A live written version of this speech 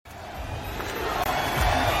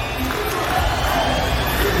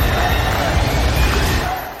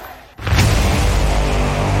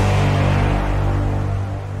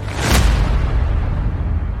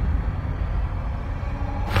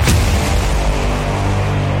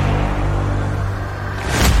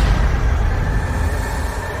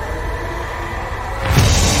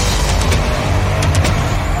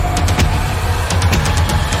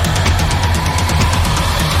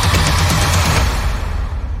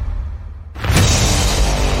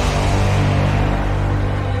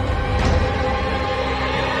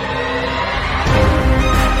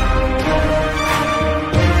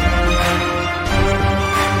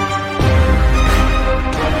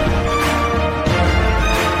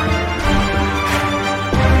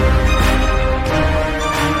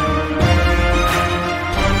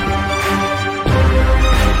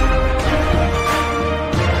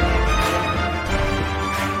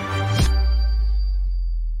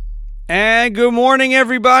And good morning,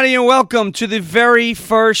 everybody, and welcome to the very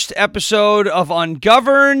first episode of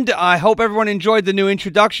Ungoverned. I hope everyone enjoyed the new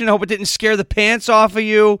introduction. I hope it didn't scare the pants off of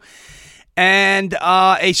you. And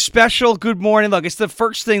a special good morning. Look, it's the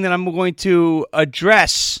first thing that I'm going to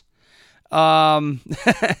address. The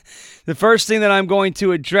first thing that I'm going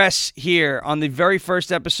to address here on the very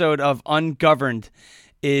first episode of Ungoverned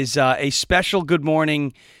is a special good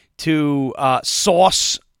morning to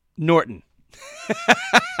Sauce Norton.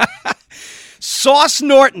 Sauce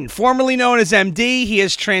Norton, formerly known as MD, he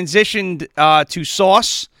has transitioned to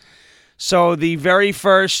Sauce. So the very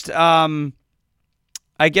first, the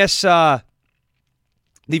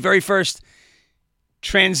very first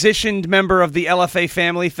transitioned member of the LFA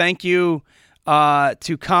family. Thank you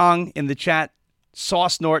to Kong in the chat,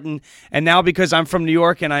 Sauce Norton. And now because I'm from New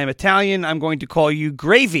York and I am Italian, I'm going to call you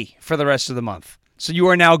Gravy for the rest of the month. So you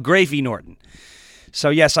are now Gravy Norton. So,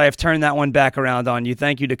 yes, I have turned that one back around on you.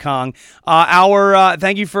 Thank you to Kong.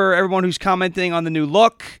 Thank you for everyone who's commenting on the new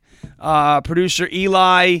look. Producer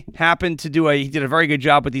Eli he did a very good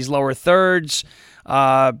job with these lower thirds.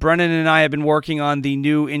 Brennan and I have been working on the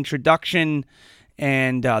new introduction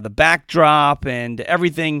and the backdrop and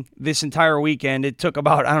everything this entire weekend. It took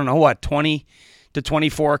about, 20 to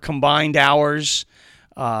 24 combined hours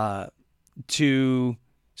so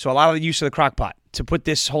a lot of the use of the crock pot to put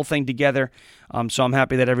this whole thing together. So I'm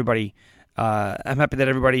happy that everybody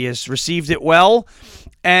has received it well,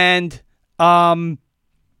 and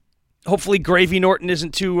hopefully Gravy Norton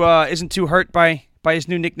isn't too hurt by his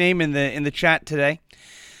new nickname in the chat today.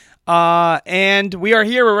 And we are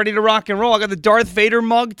here. We're ready to rock and roll. I got the Darth Vader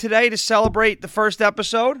mug today to celebrate the first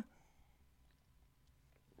episode.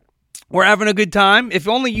 We're having a good time. If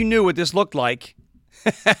only you knew what this looked like.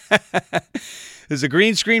 There's a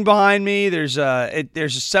green screen behind me. There's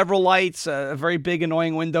several lights, a very big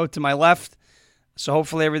annoying window to my left. So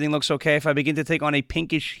hopefully everything looks okay. If I begin to take on a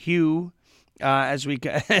pinkish hue as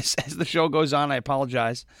the show goes on, I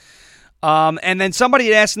apologize. And then somebody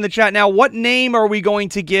had asked in the chat, now what name are we going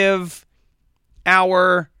to give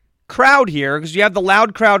our crowd here? Because you have the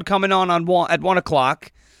loud crowd coming on at 1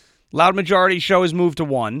 o'clock. Loud majority show is moved to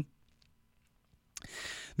 1.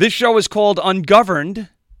 This show is called Ungoverned.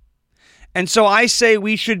 And so I say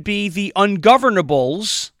we should be the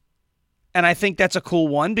ungovernables, and I think that's a cool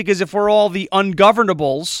one, because if we're all the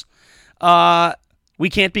ungovernables, we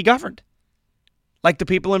can't be governed, like the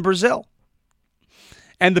people in Brazil.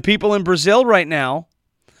 And the people in Brazil right now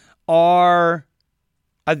are,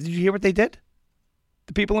 did you hear what they did?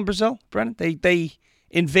 The people in Brazil, Brennan? They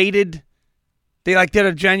invaded, they did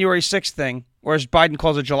a January 6th thing, or as Biden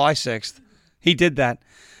calls it, July 6th. He did that.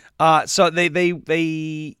 So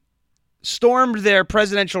they stormed their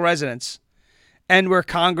presidential residence, and where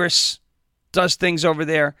Congress does things over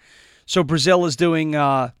there. So Brazil is doing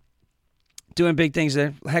big things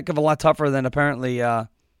there. Heck of a lot tougher than apparently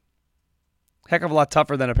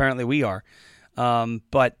we are.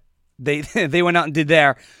 But they went out and did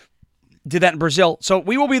that in Brazil. So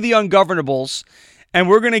we will be the ungovernables, and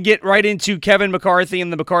we're going to get right into Kevin McCarthy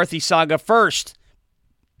and the McCarthy saga first.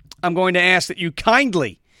 I'm going to ask that you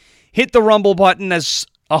kindly hit the Rumble button, as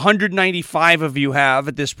 195 of you have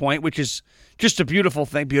at this point, which is just a beautiful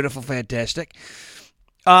thing. Beautiful, fantastic.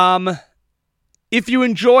 If you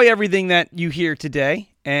enjoy everything that you hear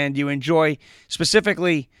today, and you enjoy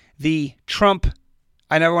specifically the Trump,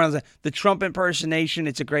 the Trump impersonation,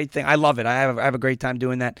 it's a great thing. I love it. I have a great time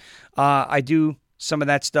doing that. I do some of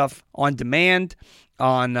that stuff on demand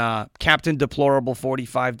on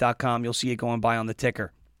CaptainDeplorable45.com. You'll see it going by on the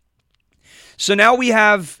ticker. So now we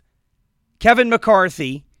have Kevin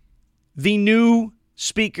McCarthy, the new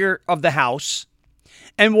Speaker of the House,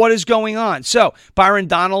 and what is going on. So Byron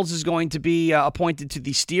Donalds is going to be appointed to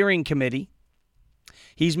the steering committee.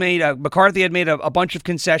 McCarthy had made a bunch of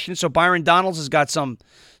concessions, so Byron Donalds has got some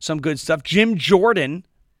good stuff. Jim Jordan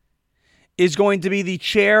is going to be the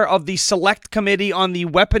chair of the Select Committee on the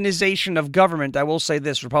Weaponization of Government. I will say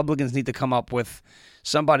this, Republicans need to come up with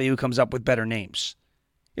somebody who comes up with better names.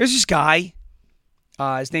 There's this guy.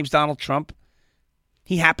 His name's Donald Trump.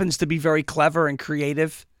 He happens to be very clever and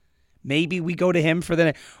creative. Maybe we go to him for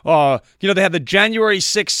the... they have the January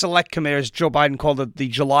 6th Select Committee, as Joe Biden called it, the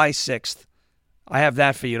July 6th. I have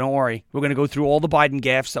that for you. Don't worry. We're going to go through all the Biden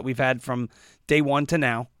gaffes that we've had from day one to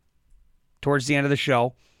now, towards the end of the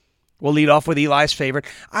show. We'll lead off with Eli's favorite.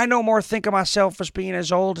 I no more think of myself as being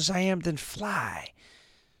as old as I am than fly.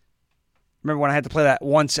 Remember when I had to play that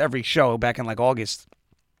once every show back in August?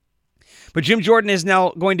 But Jim Jordan is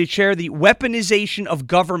now going to chair the Weaponization of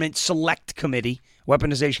Government Select Committee.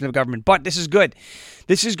 Weaponization of Government. But this is good.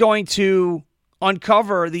 This is going to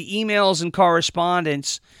uncover the emails and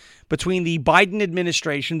correspondence between the Biden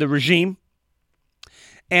administration, the regime,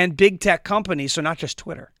 and big tech companies. So not just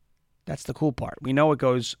Twitter. That's the cool part. We know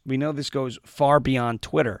this goes far beyond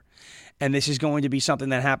Twitter. And this is going to be something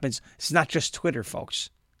that happens. It's not just Twitter,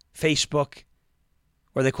 folks. Facebook,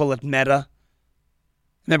 or they call it Meta.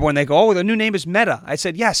 Remember when they go, oh, the new name is Meta. I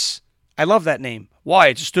said, yes, I love that name. Why?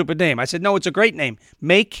 It's a stupid name. I said, no, it's a great name.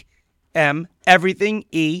 Make M, everything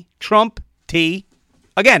E, Trump, T.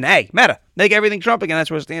 Again, A, Meta. Make everything Trump again.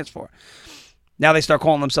 That's what it stands for. Now they start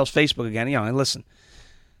calling themselves Facebook again. And listen.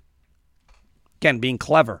 Again, being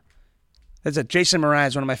clever. That's it. Jason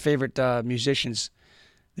Mraz, one of my favorite musicians.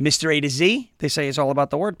 Mr. A to Z, they say it's all about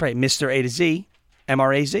the wordplay. Mr. A to Z,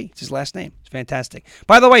 M-R-A-Z. It's his last name. It's fantastic.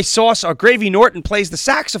 By the way, Gravy Norton plays the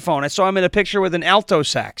saxophone. I saw him in a picture with an alto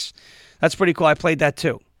sax. That's pretty cool. I played that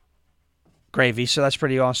too. Gravy, so that's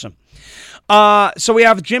pretty awesome. So we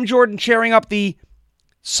have Jim Jordan chairing up the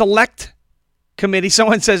Select Committee.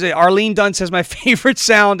 Someone says, Arlene Dunn says, my favorite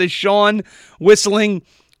sound is Sean whistling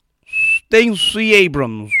Stacey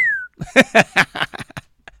Abrams.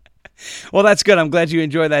 Well, that's good. I'm glad you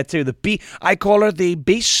enjoy that too. I call her the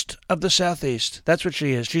Beast of the Southeast. That's what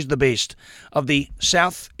she is. She's the Beast of the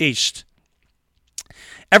Southeast.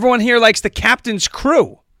 Everyone here likes the Captain's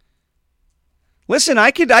Crew. Listen, I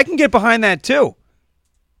can get behind that too.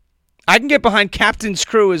 I can get behind Captain's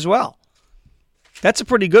Crew as well. That's a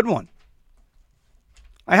pretty good one.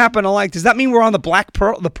 I happen to like. Does that mean we're on the black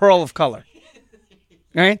pearl, the pearl of color?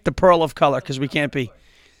 All right, the pearl of color, because we can't be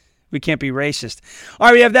racist. All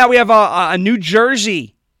right, we have that. We have a New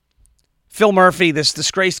Jersey. Phil Murphy, this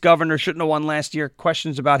disgraced governor, shouldn't have won last year.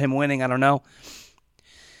 Questions about him winning, I don't know.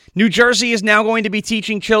 New Jersey is now going to be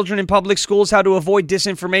teaching children in public schools how to avoid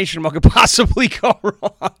disinformation. What could possibly go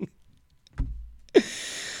wrong?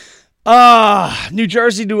 New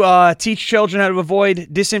Jersey to teach children how to avoid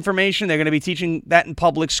disinformation. They're going to be teaching that in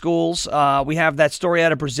public schools. We have that story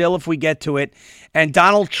out of Brazil if we get to it. And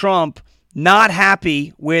Donald Trump not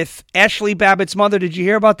happy with Ashli Babbitt's mother. Did you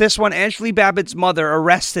hear about this one? Ashli Babbitt's mother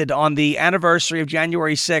arrested on the anniversary of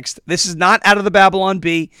January 6th. This is not out of the Babylon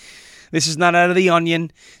Bee. This is not out of the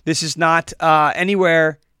Onion. This is not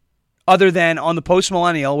anywhere other than on the Post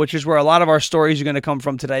Millennial, which is where a lot of our stories are going to come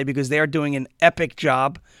from today, because they are doing an epic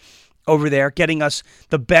job over there, getting us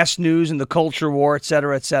the best news in the culture war, et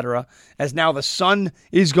cetera, as now the sun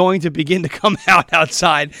is going to begin to come out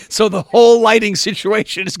outside. So the whole lighting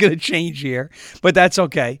situation is going to change here, but that's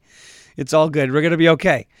okay. It's all good. We're going to be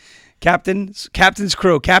okay. Captain's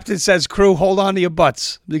Crew. Captain says, crew, hold on to your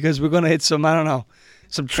butts, because we're going to hit some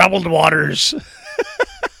troubled waters.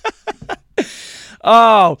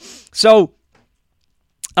 So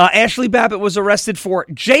Ashli Babbitt was arrested for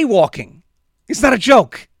jaywalking. It's not a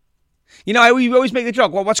joke. You know, we always make the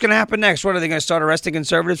joke, well, what's going to happen next? What, are they going to start arresting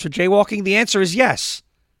conservatives for jaywalking? The answer is yes,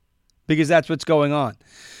 because that's what's going on.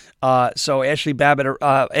 So Ashli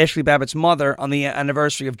Babbitt's mother on the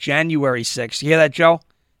anniversary of January 6th. You hear that, Joe?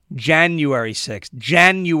 January 6th.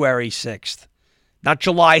 January 6th. Not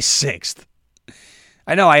July 6th.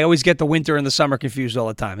 I know, I always get the winter and the summer confused all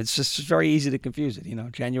the time. It's just very easy to confuse it,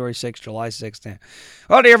 January 6th, July 6th. Yeah.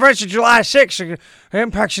 Oh, the anniversary of July 6th,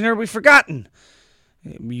 impacts should never be forgotten.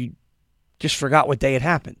 You just forgot what day it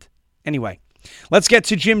happened. Anyway, let's get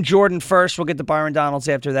to Jim Jordan first. We'll get to Byron Donalds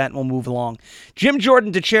after that, and we'll move along. Jim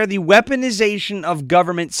Jordan to chair the Weaponization of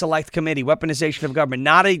Government Select Committee. Weaponization of Government.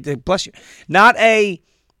 Not a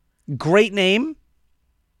great name.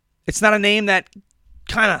 It's not a name that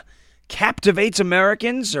kind of captivates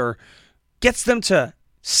Americans or gets them to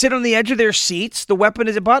sit on the edge of their seats. The weapon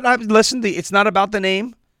is about, listen, it's not about the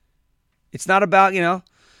name. It's not about,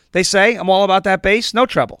 they say, I'm all about that bass, no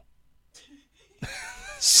trouble.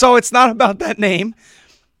 So it's not about that name.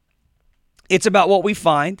 It's about what we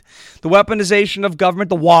find. The Weaponization of Government,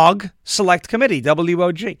 the WOG Select Committee,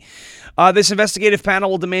 WOG. This investigative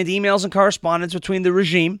panel will demand emails and correspondence between the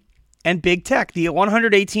regime and big tech. The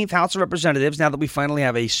 118th House of Representatives, now that we finally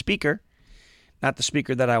have a speaker, not the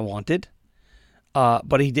speaker that I wanted,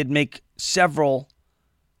 but he did make several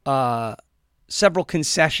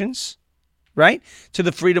concessions, right, to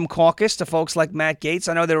the Freedom Caucus, to folks like Matt Gaetz.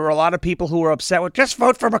 I know there were a lot of people who were upset with, just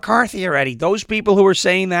vote for McCarthy already. Those people who were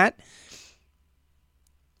saying that,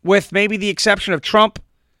 with maybe the exception of Trump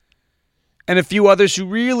and a few others who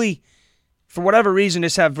really, for whatever reason,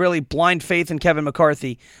 just have really blind faith in Kevin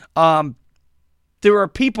McCarthy. There are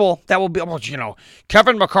people that will be,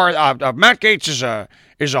 Kevin McCarthy, Matt Gaetz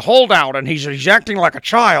is a holdout and he's acting like a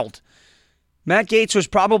child. Matt Gaetz was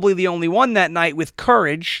probably the only one that night with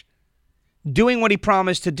courage doing what he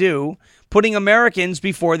promised to do, putting Americans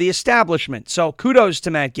before the establishment. So kudos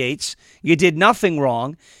to Matt Gaetz. You did nothing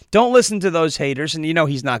wrong. Don't listen to those haters, and you know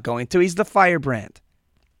he's not going to. He's the firebrand.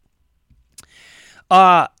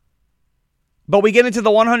 But we get into the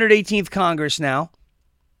 118th Congress now.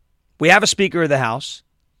 We have a Speaker of the House.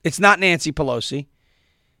 It's not Nancy Pelosi.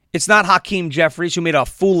 It's not Hakeem Jeffries, who made a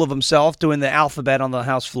fool of himself doing the alphabet on the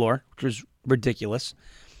House floor, which was ridiculous.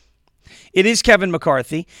 It is Kevin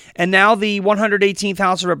McCarthy. And now the 118th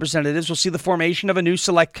House of Representatives will see the formation of a new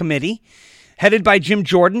select committee headed by Jim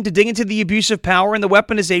Jordan to dig into the abuse of power and the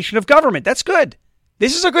weaponization of government. That's good.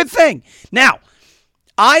 This is a good thing. Now,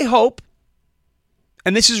 I hope,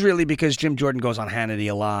 and this is really because Jim Jordan goes on Hannity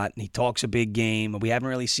a lot and he talks a big game, and we haven't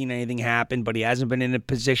really seen anything happen, but he hasn't been in a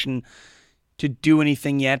position to do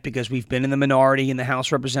anything yet because we've been in the minority in the House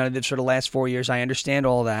of Representatives for the last 4 years. I understand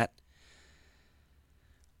all that.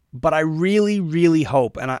 But I really, really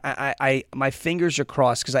hope, and I my fingers are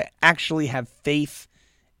crossed because I actually have faith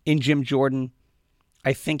in Jim Jordan.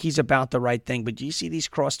 I think he's about the right thing. But do you see these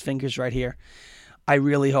crossed fingers right here? I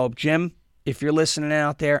really hope. Jim, if you're listening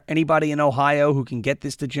out there, anybody in Ohio who can get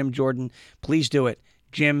this to Jim Jordan, please do it.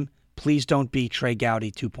 Jim, please don't be Trey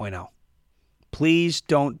Gowdy 2.0. Please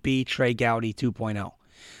don't be Trey Gowdy 2.0.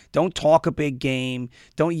 Don't talk a big game.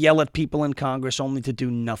 Don't yell at people in Congress only to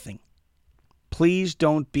do nothing. Please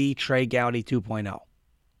don't be Trey Gowdy 2.0. All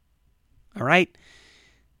right?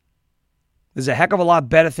 There's a heck of a lot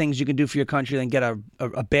better things you can do for your country than get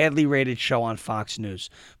a badly rated show on Fox News.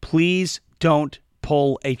 Please don't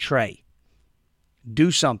pull a Trey. Do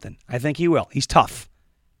something. I think he will. He's tough.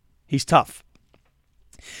 He's tough.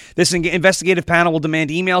 This investigative panel will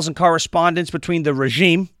demand emails and correspondence between the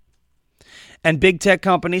regime and big tech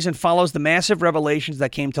companies and follows the massive revelations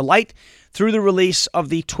that came to light through the release of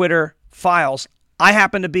the Twitter files. I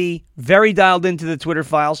happen to be very dialed into the Twitter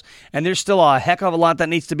files, and there's still a heck of a lot that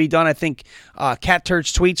needs to be done. I think Cat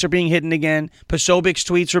Turt's tweets are being hidden again. Posobic's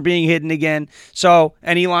tweets are being hidden again. So,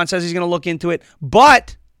 and Elon says he's going to look into it.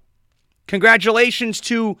 But congratulations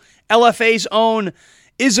to LFA's own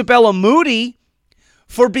Isabella Moody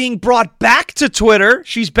for being brought back to Twitter.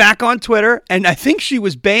 She's back on Twitter, and I think she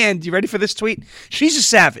was banned. You ready for this tweet? She's a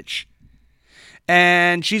savage,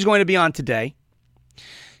 and she's going to be on today.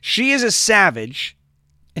 She is a savage,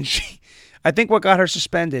 and I think what got her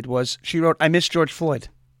suspended was she wrote, "I miss George Floyd."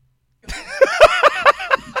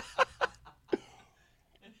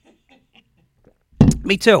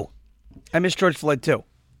 Me too. I miss George Floyd too.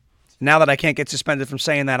 Now that I can't get suspended from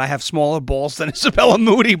saying that, I have smaller balls than Isabella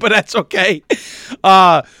Moody, but that's okay.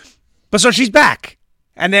 But so she's back,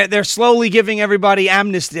 and they're slowly giving everybody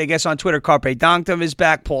amnesty, I guess, on Twitter. Carpe Diem is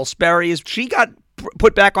back. Paul Sperry is. She got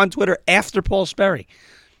put back on Twitter after Paul Sperry.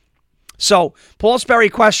 So, Paul Sperry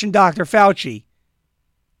questioned Dr. Fauci.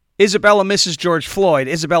 Isabella misses George Floyd.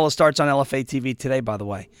 Isabella starts on LFA TV today, by the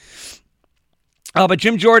way. But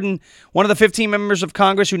Jim Jordan, one of the 15 members of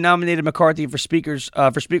Congress who nominated McCarthy for speaker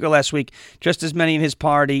last week, just as many in his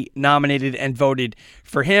party nominated and voted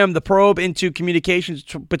for him. The probe into communications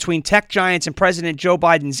between tech giants and President Joe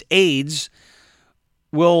Biden's aides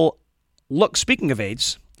will look. Speaking of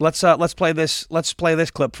aides, let's play this. Let's play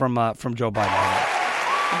this clip from Joe Biden.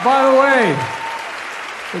 By the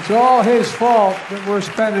way, it's all his fault that we're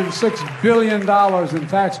spending $6 billion in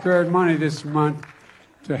taxpayer money this month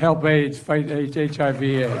to help AIDS fight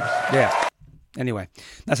HIV/AIDS. Yeah. Anyway,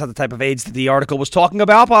 that's not the type of AIDS that the article was talking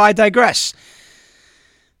about, but I digress.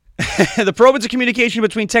 The probe into communication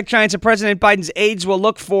between tech giants and President Biden's aides will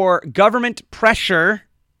look for government pressure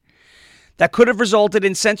that could have resulted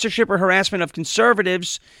in censorship or harassment of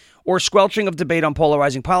conservatives or squelching of debate on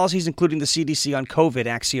polarizing policies, including the CDC on COVID,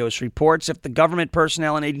 Axios reports. If the government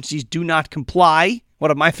personnel and agencies do not comply,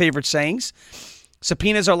 one of my favorite sayings,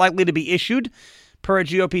 subpoenas are likely to be issued. Per a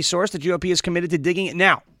GOP source, the GOP is committed to digging it.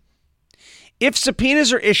 Now, if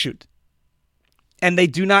subpoenas are issued and they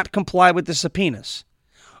do not comply with the subpoenas,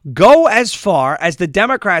 go as far as the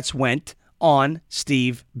Democrats went on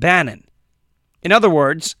Steve Bannon. In other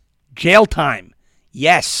words, jail time.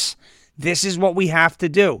 Yes, this is what we have to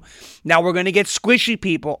do. Now, we're going to get squishy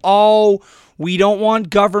people. Oh, we don't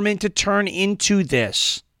want government to turn into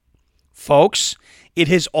this. Folks, it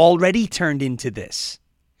has already turned into this.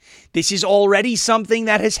 This is already something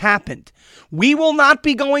that has happened. We will not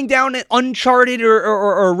be going down an uncharted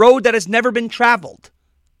or a road that has never been traveled.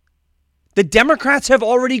 The Democrats have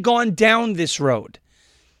already gone down this road.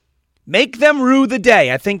 Make them rue the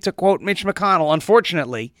day, I think, to quote Mitch McConnell,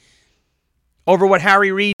 unfortunately, over what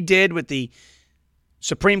Harry Reid did with the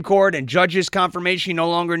Supreme Court and judges' confirmation he no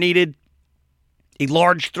longer needed a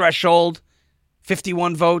large threshold,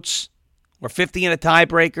 51 votes, or 50 in a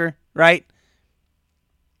tiebreaker, right?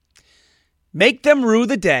 Make them rue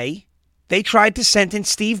the day they tried to sentence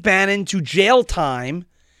Steve Bannon to jail time,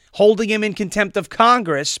 holding him in contempt of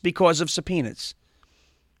Congress because of subpoenas.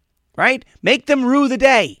 Right? Make them rue the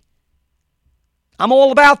day. I'm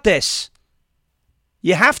all about this.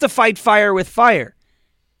 You have to fight fire with fire.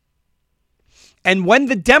 And when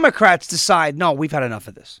the Democrats decide, no, we've had enough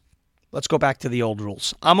of this, let's go back to the old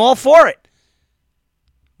rules, I'm all for it.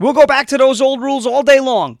 We'll go back to those old rules all day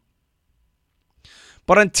long.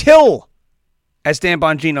 But until, as Dan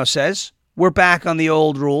Bongino says, we're back on the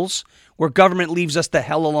old rules, where government leaves us the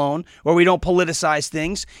hell alone, where we don't politicize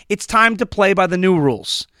things, it's time to play by the new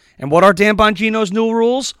rules. And what are Dan Bongino's new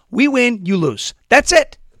rules? We win, you lose. That's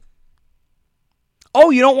it. Oh,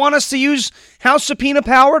 you don't want us to use House subpoena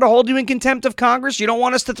power to hold you in contempt of Congress? You don't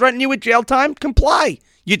want us to threaten you with jail time? Comply.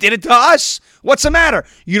 You did it to us. What's the matter?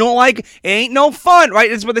 You don't like it? Ain't no fun, right?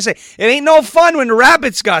 That's what they say. It ain't no fun when the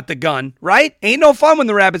rabbit's got the gun, right? Ain't no fun when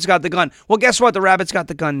the rabbit's got the gun. Well, guess what? The rabbit's got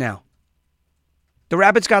the gun now. The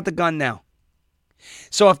rabbit's got the gun now.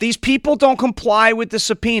 So if these people don't comply with the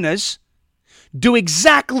subpoenas, do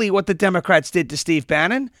exactly what the Democrats did to Steve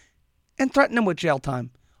Bannon and threaten him with jail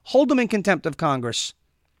time. Hold him in contempt of Congress.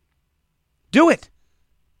 Do it.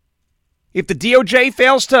 If the DOJ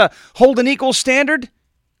fails to hold an equal standard,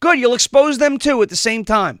 good, you'll expose them too at the same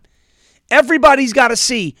time. Everybody's got to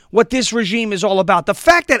see what this regime is all about. The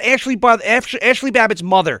fact that Ashli Babbitt's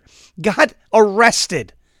mother got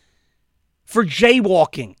arrested for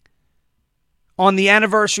jaywalking on the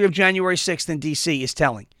anniversary of January 6th in D.C. is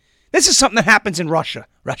telling. This is something that happens in Russia.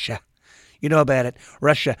 Russia. You know about it.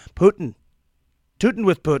 Russia. Putin. Tootin'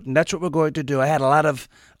 with Putin. That's what we're going to do. I had a lot of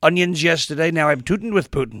onions yesterday. Now I'm tootin'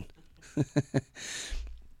 with Putin.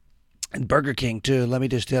 And Burger King, too. Let me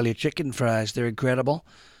just tell you, chicken fries, they're incredible.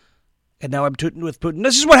 And now I'm tootin' with Putin.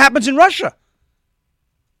 This is what happens in Russia.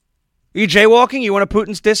 Are you jaywalking? You one of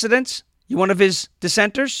Putin's dissidents? You one of his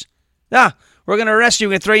dissenters? We're going to arrest you.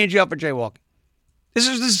 We're going to throw you in jail for jaywalking. This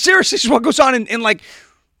is seriously what goes on in like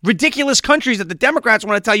ridiculous countries that the Democrats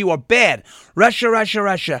want to tell you are bad. Russia, Russia,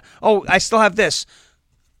 Russia. Oh, I still have this.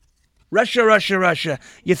 Russia, Russia, Russia.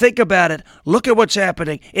 You think about it. Look at what's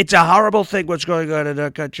happening. It's a horrible thing what's going on in our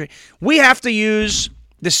country. We have to use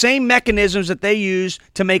the same mechanisms that they use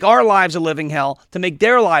to make our lives a living hell, to make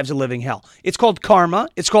their lives a living hell. It's called karma.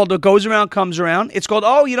 It's called what goes around comes around. It's called,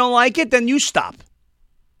 oh, you don't like it? Then you stop.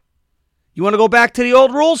 You want to go back to the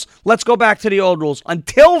old rules? Let's go back to the old rules.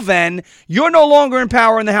 Until then, you're no longer in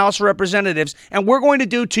power in the House of Representatives, and we're going to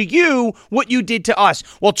do to you what you did to us.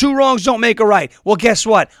 Well, two wrongs don't make a right. Well, guess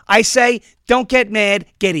what? I say, don't get mad,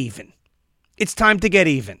 get even. It's time to get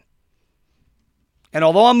even. And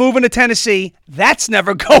although I'm moving to Tennessee, that's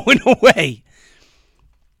never going away.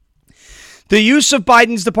 The use of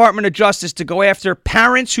Biden's Department of Justice to go after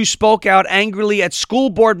parents who spoke out angrily at school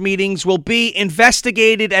board meetings will be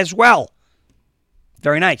investigated as well.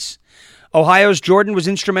 Very nice. Ohio's Jordan was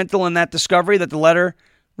instrumental in that discovery that the letter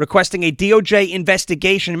requesting a DOJ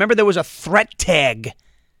investigation. Remember, there was a threat tag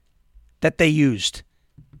that they used.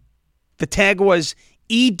 The tag was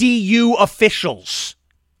EDU officials.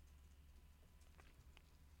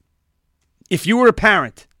 If you were a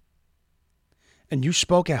parent and you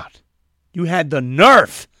spoke out, you had the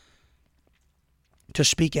nerve to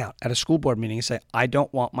speak out at a school board meeting and say, I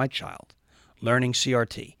don't want my child learning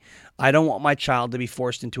CRT. I don't want my child to be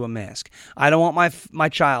forced into a mask. I don't want my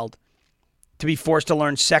child to be forced to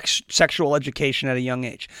learn sexual education at a young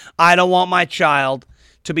age. I don't want my child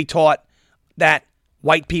to be taught that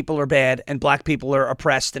white people are bad and black people are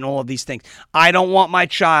oppressed and all of these things. I don't want my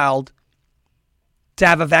child to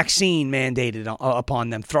have a vaccine mandated upon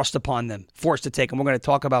them, thrust upon them, forced to take them. We're going to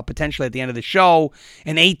talk about potentially at the end of the show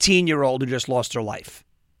an 18-year-old who just lost her life.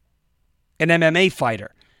 An MMA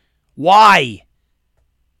fighter. Why?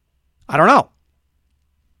 I don't know.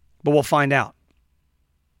 But we'll find out.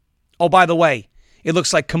 Oh, by the way, it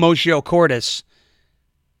looks like commotio cordis.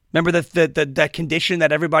 Remember that condition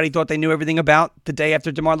that everybody thought they knew everything about the day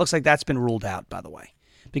after tomorrow? It looks like that's been ruled out, by the way.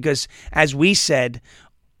 Because as we said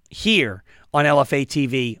here on LFA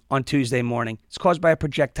TV on Tuesday morning, it's caused by a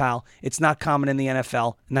projectile. It's not common in the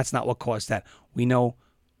NFL, and that's not what caused that. We know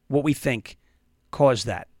what we think caused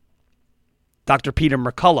that. Dr. Peter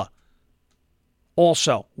McCullough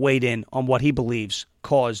also weighed in on what he believes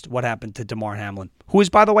caused what happened to Damar Hamlin, who is,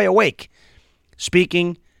 by the way, awake,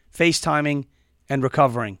 speaking, FaceTiming, and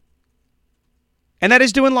recovering. And that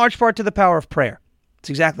is due in large part to the power of prayer. It's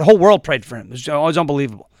exactly, the whole world prayed for him. It was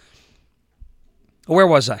unbelievable. Where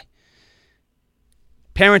was I?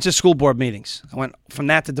 Parents at school board meetings. I went from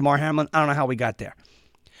that to Damar Hamlin. I don't know how we got there.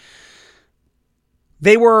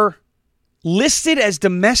 They were listed as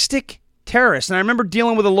domestic terrorists. And I remember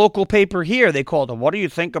dealing with a local paper here. They called them, what do you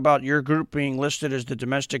think about your group being listed as the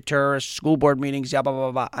domestic terrorists, school board meetings, blah, blah,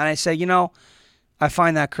 blah, blah. And I say, I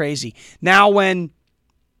find that crazy. Now when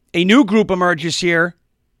a new group emerges here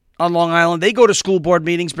on Long Island, they go to school board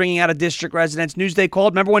meetings, bringing out a district residents. Newsday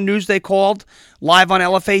called. Remember when Newsday called live on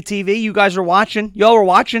LFA TV? You guys were watching. Y'all were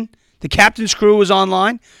watching. The captain's crew was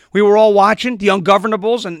online. We were all watching. The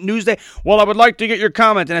Ungovernables and Newsday. Well, I would like to get your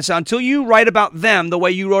comment. And I said, until you write about them the way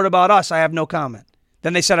you wrote about us, I have no comment.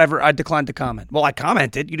 Then they said I declined to comment. Well, I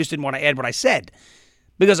commented. You just didn't want to add what I said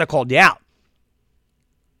because I called you out.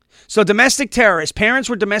 So domestic terrorists, parents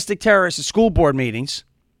were domestic terrorists at school board meetings.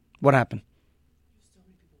 What happened?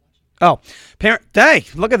 Oh, hey,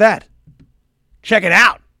 look at that. Check it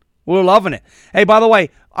out. We're loving it. Hey, by the way,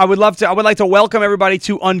 I would like to welcome everybody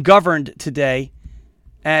to Ungoverned today,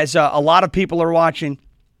 as a lot of people are watching.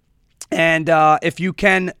 And if you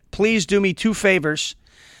can, please do me two favors.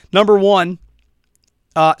 Number one,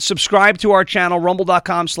 subscribe to our channel,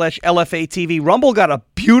 rumble.com/LFATV. Rumble got a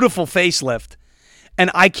beautiful facelift. And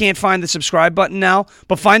I can't find the subscribe button now,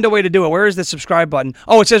 but find a way to do it. Where is the subscribe button?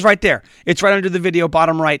 Oh, it says right there. It's right under the video,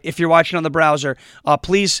 bottom right. If you're watching on the browser,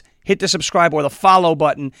 please hit the subscribe or the follow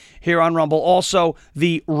button here on Rumble. Also,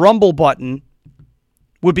 the Rumble button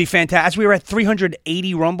would be fantastic. We were at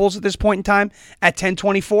 380 Rumbles at this point in time at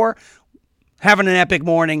 10:24. Having an epic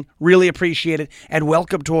morning. Really appreciate it. And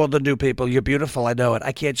welcome to all the new people. You're beautiful. I know it.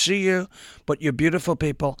 I can't see you, but you're beautiful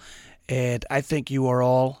people. And I think you are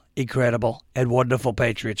all incredible and wonderful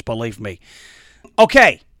patriots, believe me.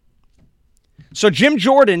 Okay. So Jim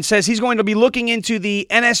Jordan says he's going to be looking into the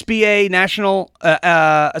NSBA, National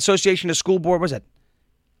Association of School Board. What is it?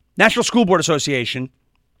 National School Board Association.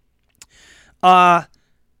 The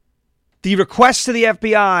request to the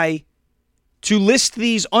FBI to list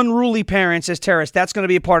these unruly parents as terrorists. That's going to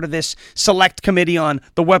be a part of this select committee on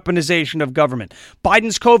the weaponization of government.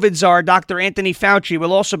 Biden's COVID czar, Dr. Anthony Fauci,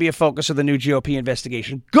 will also be a focus of the new GOP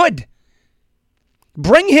investigation. Good.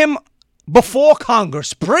 Bring him before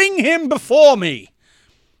Congress. Bring him before me.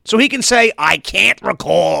 So he can say, I can't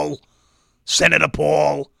recall, Senator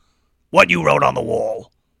Paul, what you wrote on the wall.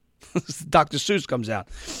 Dr. Seuss comes out.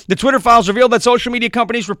 The Twitter files revealed that social media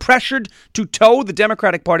companies were pressured to toe the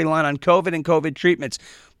Democratic Party line on COVID and COVID treatments.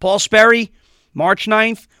 Paul Sperry, March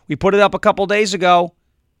 9th. We put it up a couple days ago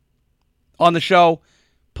on the show.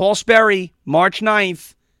 Paul Sperry, March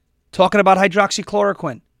 9th, talking about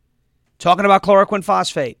hydroxychloroquine, talking about chloroquine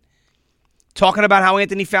phosphate, talking about how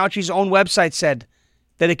Anthony Fauci's own website said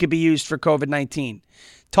that it could be used for COVID-19,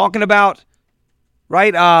 talking about,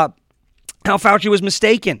 how Fauci was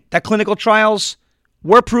mistaken, that clinical trials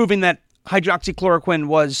were proving that hydroxychloroquine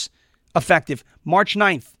was effective. March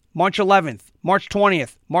 9th, March 11th, March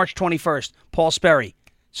 20th, March 21st, Paul Sperry,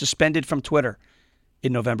 suspended from Twitter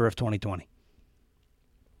in November of 2020.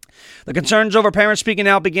 The concerns over parents speaking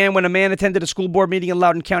out began when a man attended a school board meeting in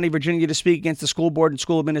Loudoun County, Virginia, to speak against the school board and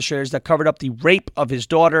school administrators that covered up the rape of his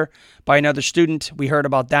daughter by another student. We heard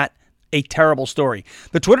about that. A terrible story.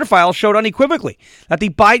 The Twitter files showed unequivocally that the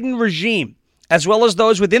Biden regime, as well as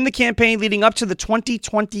those within the campaign leading up to the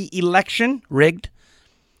 2020 election, rigged,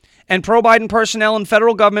 and pro-Biden personnel and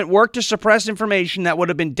federal government worked to suppress information that would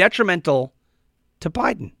have been detrimental to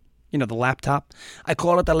Biden. You know, the laptop. I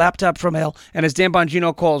call it the laptop from hell. And as Dan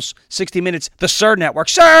Bongino calls 60 Minutes, the Sir Network.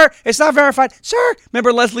 Sir, it's not verified. Sir,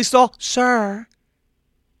 remember Leslie Stahl? Sir,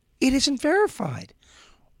 it isn't verified.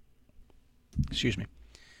 Excuse me.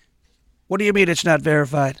 What do you mean it's not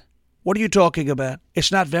verified? What are you talking about?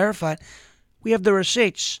 It's not verified. We have the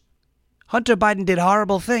receipts. Hunter Biden did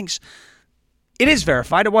horrible things. It is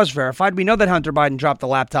verified. It was verified. We know that Hunter Biden dropped the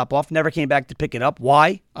laptop off, never came back to pick it up.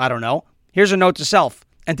 Why? I don't know. Here's a note to self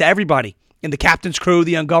and to everybody in the captain's crew,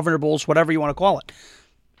 the Ungovernables, whatever you want to call it.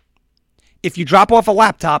 If you drop off a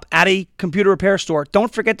laptop at a computer repair store,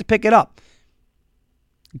 don't forget to pick it up.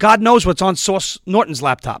 God knows what's on Sauce Norton's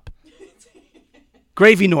laptop.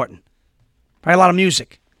 Gravy Norton. Probably a lot of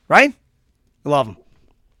music, right? I love him.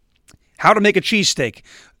 How to make a cheesesteak.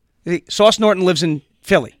 Sauce Norton lives in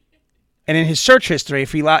Philly. And in his search history,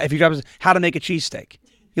 if he drops how to make a cheesesteak,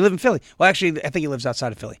 he lives in Philly. Well, actually, I think he lives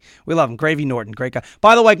outside of Philly. We love him. Gravy Norton, great guy.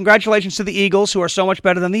 By the way, congratulations to the Eagles, who are so much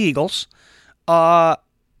better than the Eagles. They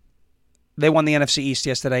won the NFC East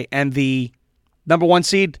yesterday, and the number one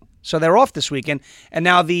seed, so they're off this weekend. And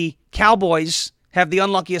now the Cowboys have the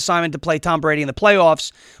unlucky assignment to play Tom Brady in the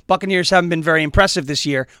playoffs. Buccaneers haven't been very impressive this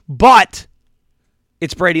year, but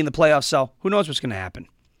it's Brady in the playoffs, so who knows what's going to happen.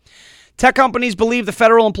 Tech companies believe the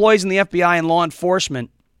federal employees in the FBI and law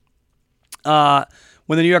enforcement,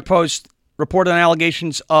 when the New York Post reported on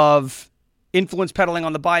allegations of influence peddling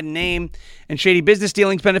on the Biden name, and shady business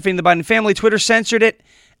dealings benefiting the Biden family. Twitter censored it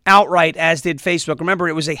outright, as did Facebook. Remember,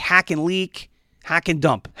 it was a hack and leak, hack and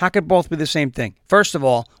dump. How could both be the same thing? First of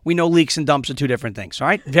all, we know leaks and dumps are two different things, all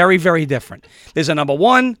right? Very, very different. There's a number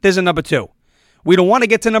one, there's a number two. We don't want to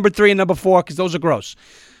get to number three and number four because those are gross.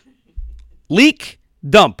 Leak,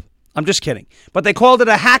 dump. I'm just kidding. But they called it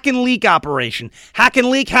a hack and leak operation. Hack and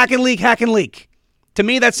leak, hack and leak, hack and leak. To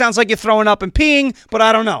me, that sounds like you're throwing up and peeing, but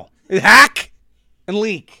I don't know. Hack and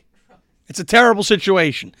leak. It's a terrible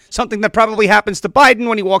situation. Something that probably happens to Biden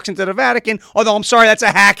when he walks into the Vatican, although I'm sorry, that's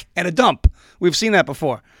a hack and a dump. We've seen that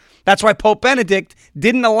before. That's why Pope Benedict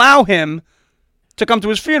didn't allow him to come to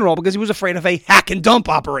his funeral, because he was afraid of a hack and dump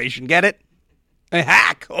operation. Get it? A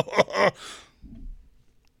hack.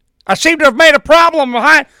 I seem to have made a problem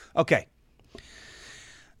behind. Okay.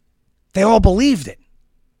 They all believed it.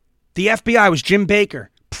 The FBI was Jim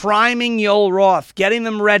Baker, priming Yoel Roth, getting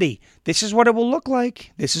them ready. This is what it will look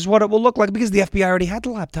like. This is what it will look like, because the FBI already had the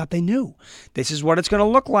laptop. They knew. This is what it's going to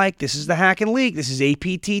look like. This is the hack and leak. This is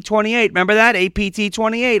APT-28. Remember that?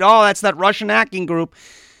 APT-28. Oh, that's that Russian hacking group.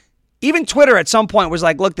 Even Twitter at some point was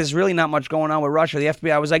like, look, there's really not much going on with Russia. The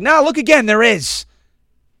FBI was like, no, look again, there is.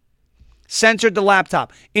 Censored the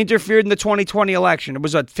laptop. Interfered in the 2020 election. It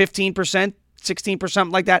was what, 15%, 16%,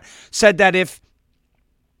 something like that. Said that if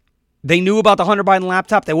they knew about the Hunter Biden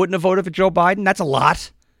laptop, they wouldn't have voted for Joe Biden. That's a lot.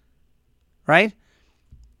 Right?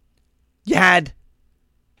 You had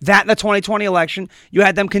that in the 2020 election. You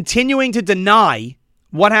had them continuing to deny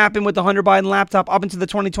what happened with the Hunter Biden laptop up into the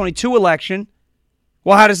 2022 election.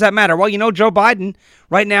 Well, how does that matter? Well, you know, Joe Biden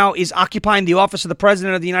right now is occupying the office of the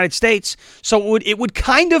President of the United States. So it would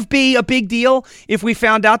kind of be a big deal if we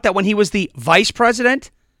found out that when he was the vice president,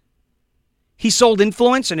 he sold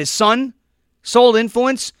influence, and his son sold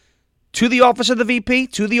influence to the office of the VP,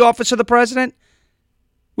 to the office of the president.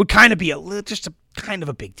 Would kind of be just a kind of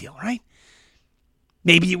a big deal, right?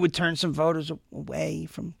 Maybe it would turn some voters away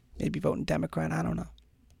from maybe voting Democrat. I don't know.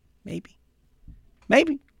 Maybe.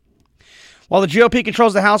 While the GOP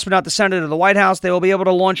controls the House but not the Senate or the White House, they will be able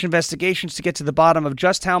to launch investigations to get to the bottom of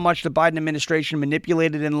just how much the Biden administration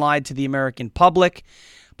manipulated and lied to the American public,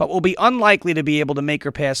 but will be unlikely to be able to make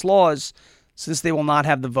or pass laws since they will not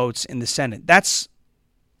have the votes in the Senate. That's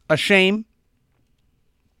a shame,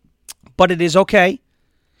 but it is okay.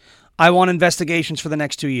 I want investigations for the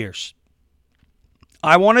next 2 years.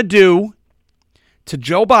 I want to do to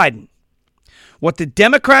Joe Biden what the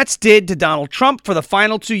Democrats did to Donald Trump for the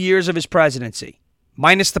final 2 years of his presidency,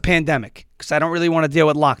 minus the pandemic, because I don't really want to deal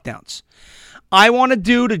with lockdowns. I want to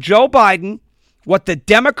do to Joe Biden what the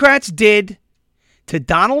Democrats did to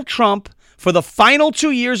Donald Trump for the final 2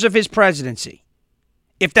 years of his presidency.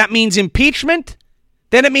 If that means impeachment,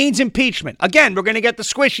 then it means impeachment. Again, we're going to get the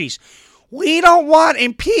squishies. We don't want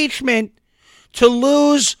impeachment to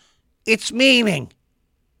lose its meaning.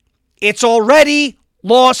 It's already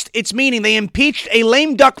lost its meaning. They impeached a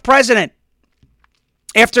lame duck president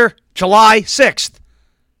after January 6th,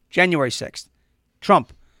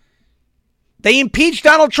 Trump. They impeached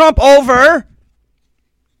Donald Trump over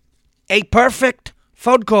a perfect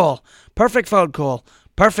phone call,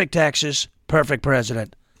 perfect taxes, perfect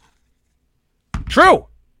president. True.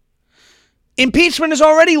 Impeachment has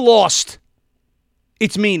already lost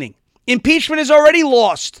its meaning. Impeachment has already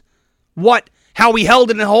lost how we held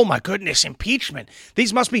it in. Oh my goodness, impeachment.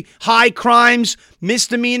 These must be high crimes,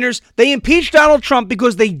 misdemeanors. They impeached Donald Trump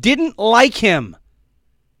because they didn't like him.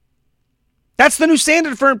 That's the new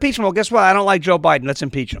standard for impeachment. Well, guess what? I don't like Joe Biden. Let's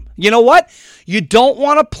impeach him. You know what? You don't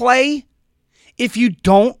want to play. If you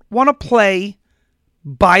don't want to play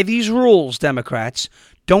by these rules, Democrats,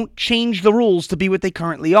 don't change the rules to be what they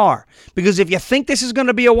currently are. Because if you think this is going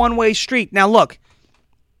to be a one-way street. Now, look,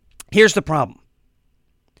 here's the problem.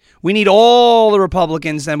 We need all the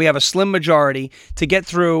Republicans, and we have a slim majority, to get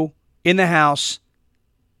through in the House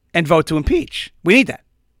and vote to impeach. We need that.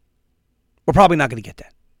 We're probably not going to get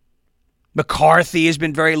that. McCarthy has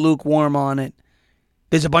been very lukewarm on it.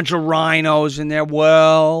 There's a bunch of rhinos in there.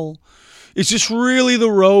 Well, is this really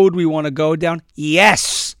the road we want to go down?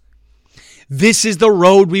 Yes. This is the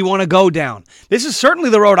road we want to go down. This is certainly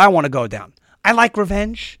the road I want to go down. I like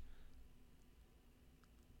revenge.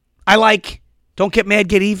 I like don't get mad,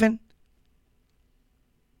 get even.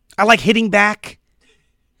 I like hitting back.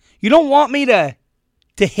 You don't want me to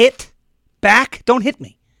hit back? Don't hit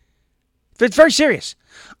me. It's very serious.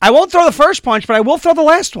 I won't throw the first punch, but I will throw the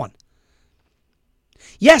last one.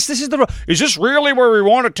 Yes, this is the road. Is this really where we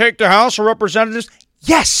want to take the House of Representatives?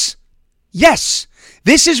 Yes. Yes.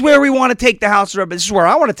 This is where we want to take the House of Representatives. This is where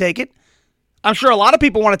I want to take it. I'm sure a lot of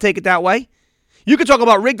people want to take it that way. You can talk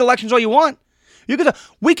about rigged elections all you want.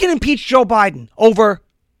 We can impeach Joe Biden over,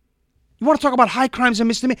 you want to talk about high crimes and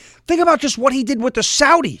misdemeanors? Think about just what he did with the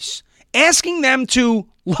Saudis, asking them to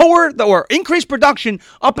lower or increase production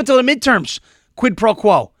up until the midterms, quid pro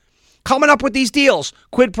quo. Coming up with these deals,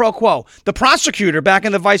 quid pro quo. The prosecutor back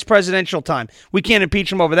in the vice presidential time, we can't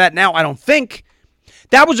impeach him over that now, I don't think.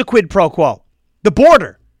 That was a quid pro quo. The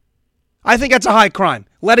border, I think that's a high crime.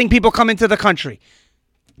 Letting people come into the country.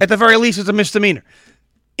 At the very least, it's a misdemeanor.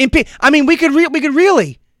 We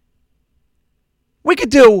could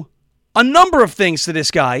do a number of things to this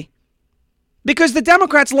guy because the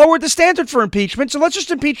Democrats lowered the standard for impeachment. So let's just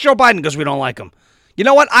impeach Joe Biden because we don't like him. You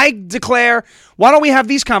know what? I declare, why don't we have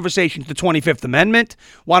these conversations? The 25th Amendment.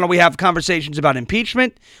 Why don't we have conversations about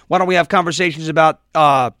impeachment? Why don't we have conversations about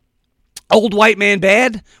old white man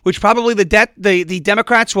bad, which probably the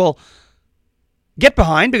Democrats will get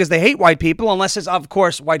behind because they hate white people, unless it's, of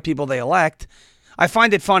course, white people they elect. I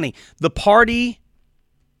find it funny. The party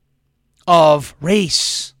of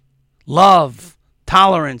race, love,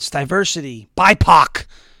 tolerance, diversity, BIPOC,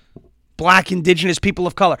 black, indigenous, people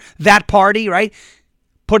of color. That party, right,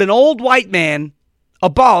 put an old white man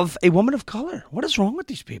above a woman of color. What is wrong with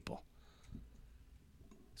these people?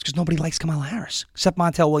 It's because nobody likes Kamala Harris, except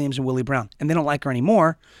Montel Williams and Willie Brown. And they don't like her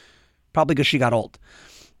anymore, probably because she got old.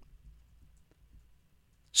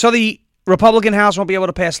 So the Republican House won't be able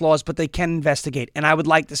to pass laws, but they can investigate. And I would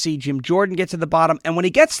like to see Jim Jordan get to the bottom. And when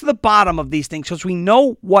he gets to the bottom of these things, because we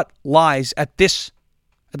know what lies at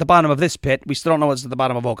the bottom of this pit. We still don't know what's at the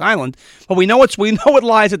bottom of Oak Island, but we know what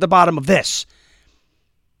lies at the bottom of this.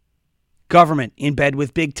 Government in bed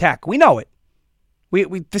with big tech. We know it.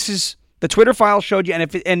 This is the Twitter file showed you.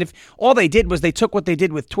 And if all they did was they took what they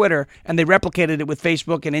did with Twitter and they replicated it with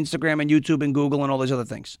Facebook and Instagram and YouTube and Google and all these other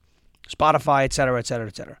things. Spotify, et cetera, et cetera,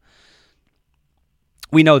 et cetera.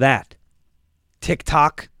 We know that.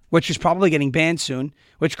 TikTok, which is probably getting banned soon,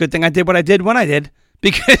 which good thing I did what I did when I did,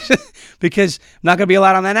 because I'm not going to be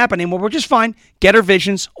allowed on that app anymore, which is fine. Getter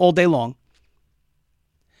visions all day long.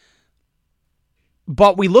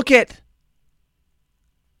 But we look at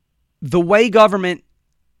the way government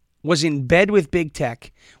was in bed with big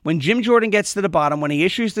tech. When Jim Jordan gets to the bottom, when he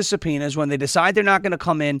issues the subpoenas, when they decide they're not going to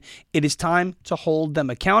come in, it is time to hold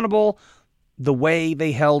them accountable the way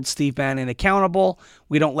they held Steve Bannon accountable.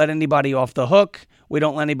 We don't let anybody off the hook. We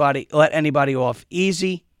don't let anybody off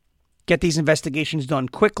easy. Get these investigations done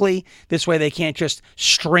quickly. This way they can't just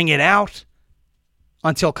string it out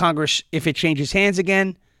until Congress, if it changes hands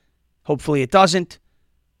again. Hopefully it doesn't.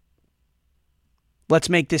 Let's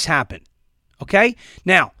make this happen. Okay?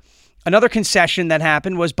 Now, another concession that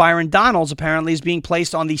happened was Byron Donalds apparently is being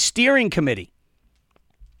placed on the steering committee.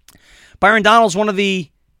 Byron Donalds, one of the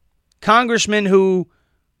congressmen who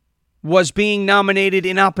was being nominated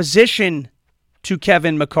in opposition to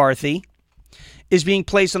Kevin McCarthy, is being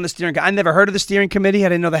placed on the steering committee. I never heard of the steering committee. I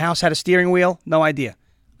didn't know the House had a steering wheel. No idea.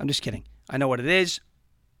 I'm just kidding. I know what it is.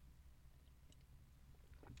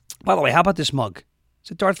 By the way, how about this mug?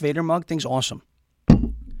 It's a Darth Vader mug. Thing's awesome.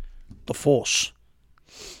 The Force.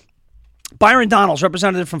 Byron Donalds,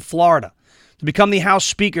 representative from Florida. To become the House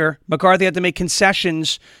Speaker, McCarthy had to make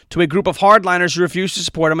concessions to a group of hardliners who refused to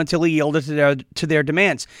support him until he yielded to their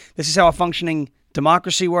demands. This is how a functioning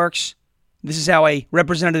democracy works. This is how a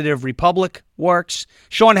representative republic works.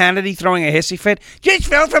 Sean Hannity throwing a hissy fit. Just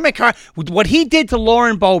vote for McCarthy. What he did to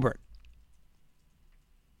Lauren Boebert.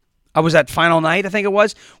 I was at final night, I think it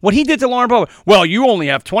was. What he did to Lauren Boebert. Well, you only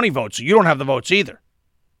have 20 votes, so you don't have the votes either.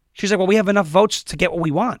 She's like, well, we have enough votes to get what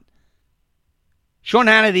we want. Sean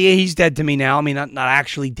Hannity, he's dead to me now. I mean, not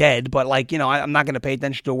actually dead, but I'm not going to pay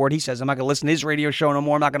attention to a word he says. I'm not going to listen to his radio show no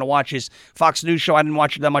more. I'm not going to watch his Fox News show. I didn't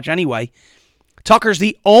watch it that much anyway. Tucker's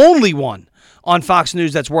the only one on Fox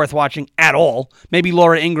News that's worth watching at all. Maybe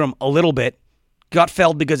Laura Ingraham a little bit.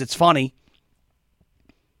 Gutfeld because it's funny.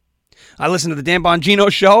 I listen to the Dan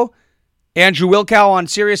Bongino show. Andrew Wilkow on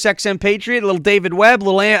Sirius XM Patriot. Little David Webb.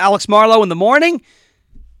 Little Alex Marlowe in the morning.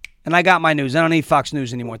 And I got my news. I don't need Fox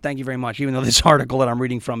News anymore. Thank you very much. Even though this article that I'm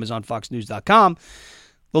reading from is on foxnews.com. A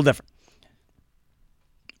little different.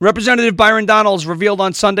 Representative Byron Donalds revealed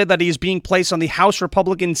on Sunday that he is being placed on the House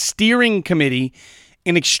Republican Steering Committee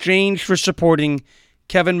in exchange for supporting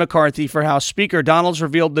Kevin McCarthy for House Speaker. Donalds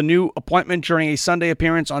revealed the new appointment during a Sunday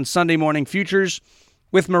appearance on Sunday Morning Futures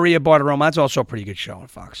with Maria Bartiromo. That's also a pretty good show on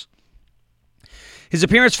Fox. His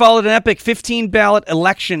appearance followed an epic 15-ballot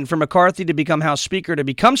election for McCarthy to become House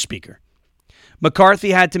Speaker.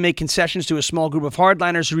 McCarthy had to make concessions to a small group of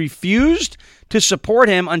hardliners who refused to support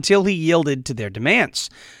him until he yielded to their demands.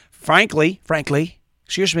 Frankly,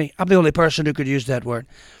 excuse me, I'm the only person who could use that word.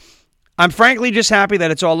 I'm frankly just happy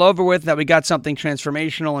that it's all over with, that we got something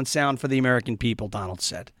transformational and sound for the American people, Donalds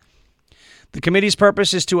said. The committee's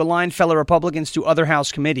purpose is to align fellow Republicans to other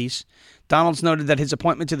House committees. Donalds noted that his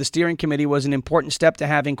appointment to the steering committee was an important step to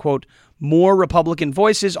having, quote, more Republican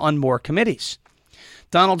voices on more committees.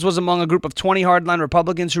 Donalds was among a group of 20 hardline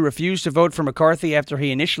Republicans who refused to vote for McCarthy after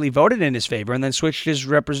he initially voted in his favor and then switched his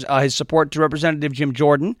support to Representative Jim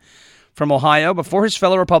Jordan from Ohio before his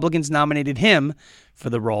fellow Republicans nominated him for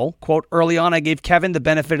the role. Quote, early on, I gave Kevin the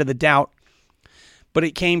benefit of the doubt, but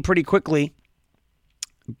it came pretty quickly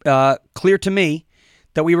clear to me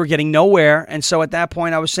that we were getting nowhere. And so at that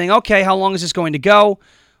point, I was saying, okay, how long is this going to go?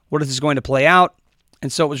 What is this going to play out?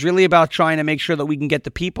 And so it was really about trying to make sure that we can get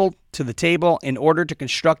the people to the table in order to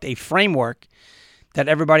construct a framework that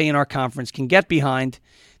everybody in our conference can get behind.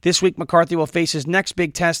 This week, McCarthy will face his next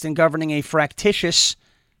big test in governing a fractious,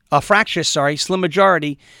 slim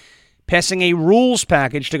majority, passing a rules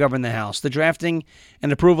package to govern the House. The drafting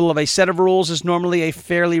and approval of a set of rules is normally a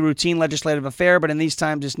fairly routine legislative affair, but in these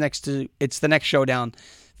times, it's the next showdown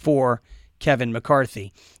for Kevin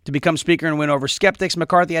McCarthy. To become Speaker and win over skeptics,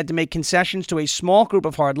 McCarthy had to make concessions to a small group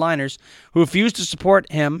of hardliners who refused to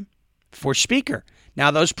support him for Speaker. Now,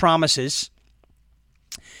 those promises,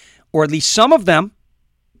 or at least some of them,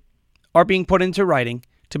 are being put into writing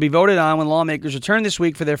to be voted on when lawmakers return this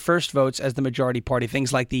week for their first votes as the majority party.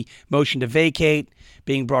 Things like the motion to vacate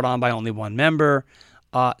being brought on by only one member.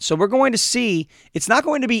 So we're going to see, it's not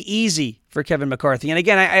going to be easy for Kevin McCarthy. And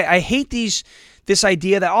again, I hate this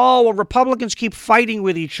idea that, Republicans keep fighting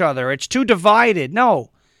with each other. It's too divided. No,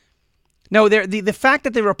 the fact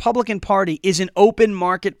that the Republican Party is an open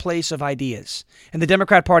marketplace of ideas and the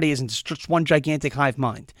Democrat Party isn't, it's just one gigantic hive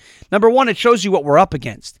mind. Number one, it shows you what we're up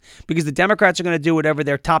against because the Democrats are going to do whatever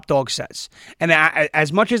their top dog says. And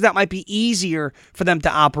as much as that might be easier for them to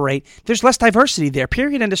operate, there's less diversity there,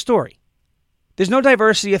 period, end of story. There's no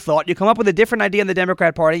diversity of thought. You come up with a different idea in the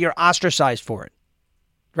Democrat Party, you're ostracized for it.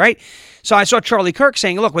 Right? So I saw Charlie Kirk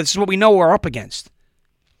saying, look, this is what we know we're up against.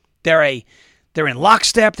 They're in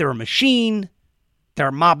lockstep. They're a machine. They're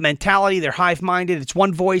a mob mentality. They're hive-minded. It's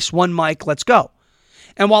one voice, one mic. Let's go.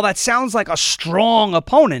 And while that sounds like a strong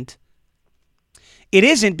opponent, it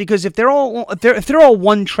isn't, because if they're all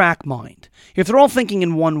one-track mind, if they're all thinking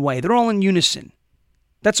in one way, they're all in unison,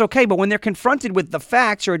 that's okay. But when they're confronted with the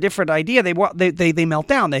facts or a different idea, they melt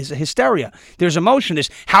down. There's hysteria. There's emotion.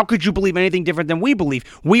 There's, how could you believe anything different than we believe?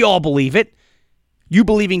 We all believe it. You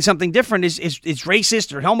believing something different is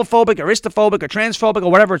racist or homophobic or Islamophobic or transphobic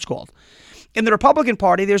or whatever it's called. In the Republican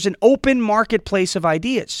Party, there's an open marketplace of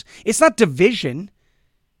ideas. It's not division.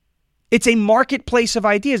 It's a marketplace of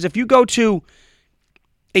ideas. If you go to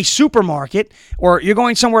a supermarket or you're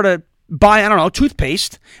going somewhere to buy,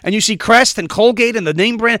 toothpaste, and you see Crest and Colgate and the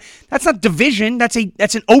name brand, that's not division. That's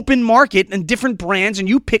an open market and different brands, and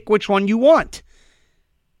you pick which one you want.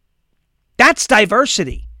 That's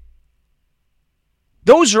diversity.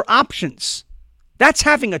 Those are options. That's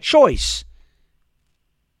having a choice.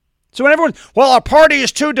 So when everyone, our party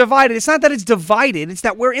is too divided, it's not that it's divided, it's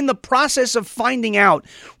that we're in the process of finding out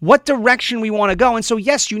what direction we want to go. And so,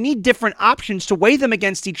 yes, you need different options to weigh them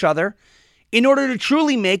against each other in order to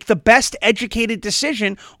truly make the best educated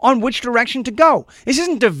decision on which direction to go. This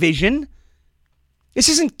isn't division. This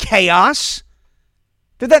isn't chaos.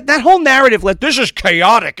 That whole narrative, this is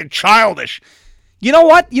chaotic and childish. You know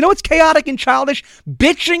what? You know what's chaotic and childish?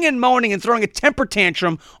 Bitching and moaning and throwing a temper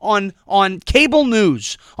tantrum on cable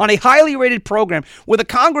news, on a highly rated program with a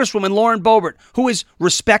Congresswoman, Lauren Boebert, who is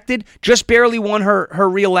respected, just barely won her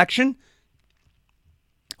re-election,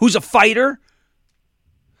 who's a fighter.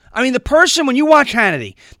 I mean, the person, when you watch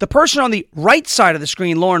Hannity, the person on the right side of the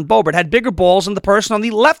screen, Lauren Boebert, had bigger balls than the person on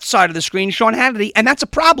the left side of the screen, Sean Hannity, and that's a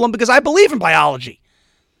problem because I believe in biology.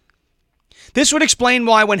 This would explain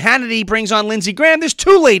why when Hannity brings on Lindsey Graham, there's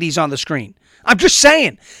two ladies on the screen. I'm just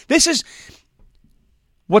saying.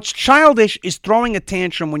 What's childish is throwing a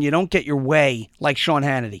tantrum when you don't get your way like Sean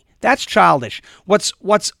Hannity. That's childish. What's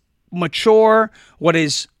mature, what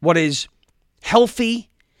is healthy,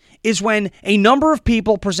 is when a number of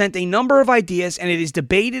people present a number of ideas and it is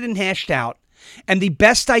debated and hashed out, and the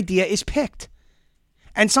best idea is picked.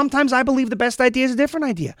 And sometimes I believe the best idea is a different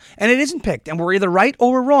idea, and it isn't picked, and we're either right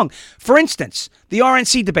or we're wrong. For instance, the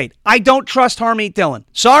RNC debate. I don't trust Harmeet Dillon.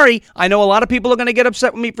 Sorry, I know a lot of people are going to get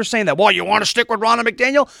upset with me for saying that. Well, you want to stick with Ronna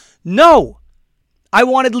McDaniel? No. I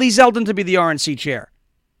wanted Lee Zeldin to be the RNC chair.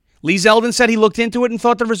 Lee Zeldin said he looked into it and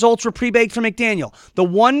thought the results were pre-baked for McDaniel. The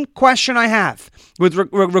one question I have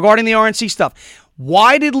regarding the RNC stuff,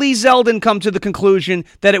 why did Lee Zeldin come to the conclusion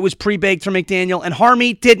that it was pre-baked for McDaniel and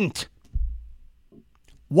Harmeet didn't?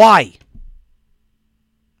 Why?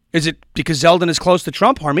 Is it because Zeldin is close to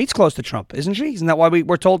Trump? Harmeet's close to Trump, isn't she? Isn't that why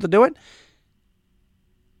we're told to do it?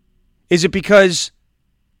 Is it because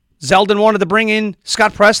Zeldin wanted to bring in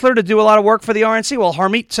Scott Pressler to do a lot of work for the RNC? Well,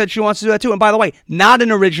 Harmeet said she wants to do that too. And by the way, not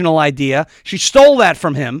an original idea. She stole that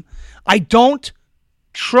from him. I don't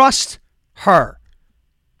trust her.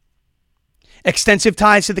 Extensive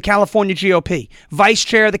ties to the California GOP. Vice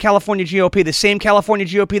chair of the California GOP, the same California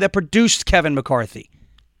GOP that produced Kevin McCarthy.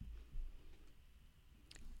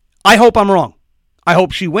 I hope I'm wrong. I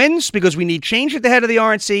hope she wins because we need change at the head of the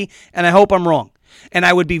RNC, and I hope I'm wrong. And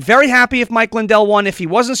I would be very happy if Mike Lindell won if he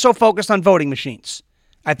wasn't so focused on voting machines.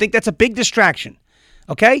 I think that's a big distraction.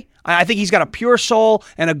 Okay? I think he's got a pure soul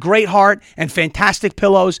and a great heart and fantastic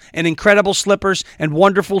pillows and incredible slippers and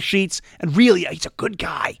wonderful sheets. And really, he's a good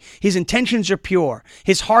guy. His intentions are pure.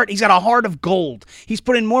 His heart, he's got a heart of gold. He's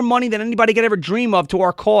put in more money than anybody could ever dream of to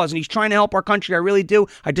our cause, and he's trying to help our country. I really do.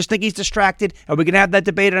 I just think he's distracted, and we can have that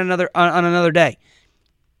debate on another day.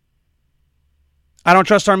 I don't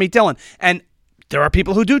trust Harmeet Dillon. And there are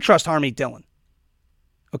people who do trust Harmeet Dillon.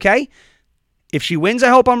 Okay? If she wins, I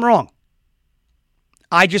hope I'm wrong.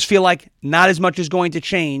 I just feel like not as much is going to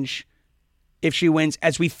change if she wins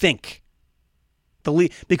as we think.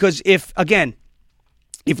 Because if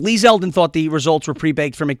Lee Zeldin thought the results were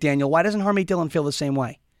pre-baked for McDaniel, why doesn't Harmeet Dillon feel the same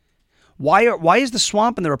way? Why is the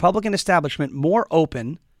swamp and the Republican establishment more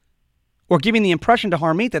open, or giving the impression to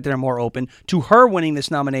Harmeet that they're more open to her winning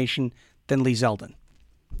this nomination than Lee Zeldin?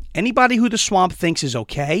 Anybody who the swamp thinks is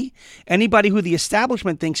okay, anybody who the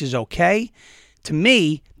establishment thinks is okay, to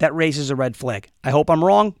me, that raises a red flag. I hope I'm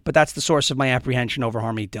wrong, but that's the source of my apprehension over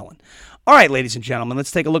Harmeet Dillon. All right, ladies and gentlemen, let's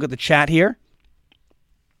take a look at the chat here.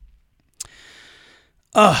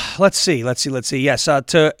 Let's see. Yes,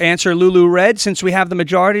 to answer Lulu Red, since we have the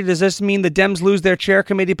majority, does this mean the Dems lose their chair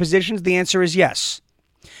committee positions? The answer is yes.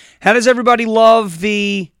 How does everybody love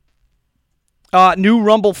the new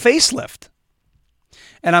Rumble facelift?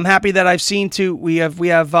 And I'm happy that I've seen we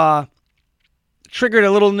have triggered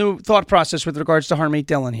a little new thought process with regards to Harmeet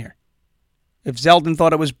Dillon here. If Zeldin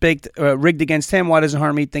thought it was rigged against him, why doesn't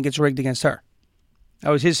Harmeet think it's rigged against her? That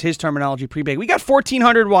was his terminology, pre-baked. We got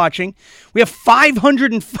 1,400 watching. We have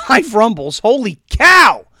 505 rumbles. Holy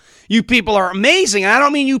cow! You people are amazing. And I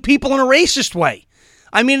don't mean you people in a racist way.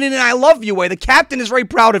 I mean in an I love you way. The captain is very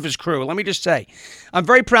proud of his crew. Let me just say. I'm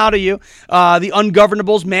very proud of you. The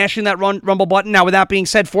ungovernables mashing that rumble button. Now, with that being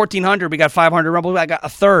said, 1,400. We got 500 rumble. I got a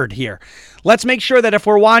third here. Let's make sure that if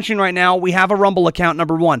we're watching right now, we have a Rumble account,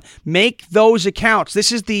 number one. Make those accounts.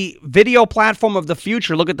 This is the video platform of the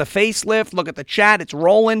future. Look at the facelift. Look at the chat. It's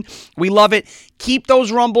rolling. We love it. Keep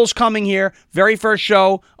those Rumbles coming here. Very first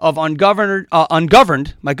show of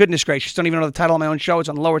Ungoverned. My goodness gracious. Don't even know the title of my own show. It's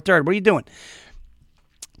on the lower third. What are you doing?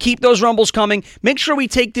 Keep those Rumbles coming. Make sure we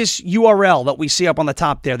take this URL that we see up on the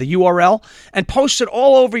top there, the URL, and post it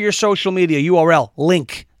all over your social media. URL,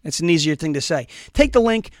 link. It's an easier thing to say. Take the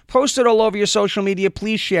link, post it all over your social media.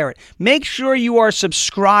 Please share it. Make sure you are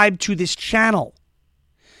subscribed to this channel.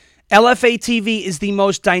 LFA TV is the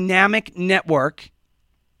most dynamic network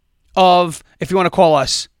of, if you want to call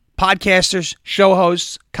us, podcasters, show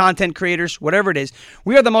hosts, content creators, whatever it is.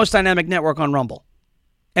 We are the most dynamic network on Rumble.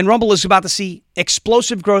 And Rumble is about to see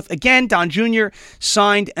explosive growth. Again, Don Jr.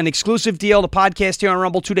 signed an exclusive deal to podcast here on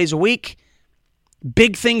Rumble 2 days a week.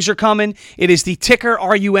 Big things are coming. It is the ticker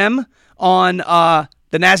RUM on the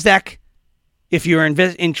NASDAQ if you're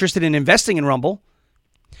interested in investing in Rumble.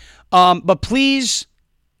 But please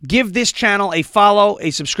give this channel a follow,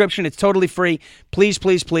 a subscription. It's totally free. Please,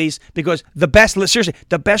 please, please, because the best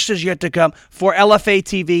is yet to come for LFA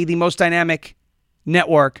TV, the most dynamic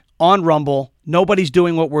network on Rumble. Nobody's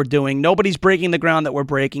doing what we're doing. Nobody's breaking the ground that we're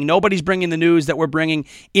breaking. Nobody's bringing the news that we're bringing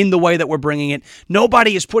in the way that we're bringing it.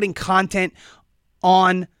 Nobody is putting content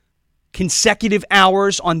on consecutive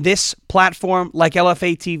hours on this platform like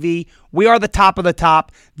LFA TV. We are the top of the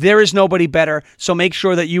top. There is nobody better. So make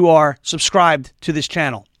sure that you are subscribed to this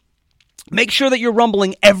channel. Make sure that you're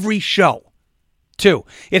rumbling every show, too.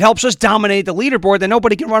 It helps us dominate the leaderboard that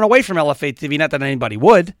nobody can run away from LFA TV. Not that anybody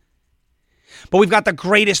would. But we've got the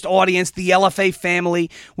greatest audience, the LFA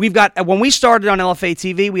family. We've got, when we started on LFA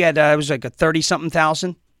TV, we had, it was like a 30-something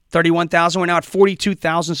thousand, 31,000. We're now at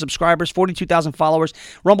 42,000 subscribers, 42,000 followers.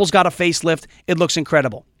 Rumble's got a facelift. It looks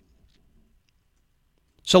incredible.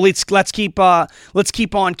 So let's keep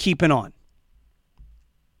on keeping on.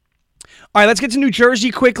 All right, let's get to New Jersey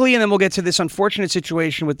quickly, and then we'll get to this unfortunate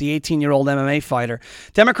situation with the 18-year-old MMA fighter.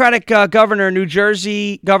 Democratic New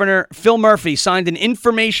Jersey Governor Phil Murphy signed an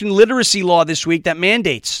information literacy law this week that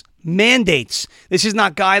mandates. This is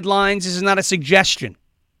not guidelines. This is not a suggestion.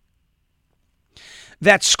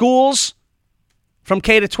 That schools, from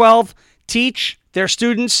K to 12 teach their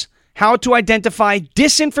students how to identify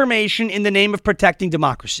disinformation in the name of protecting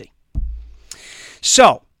democracy.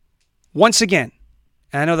 So, once again,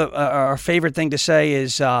 I know that our favorite thing to say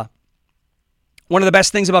is one of the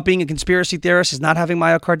best things about being a conspiracy theorist is not having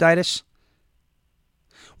myocarditis.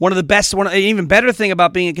 One even better thing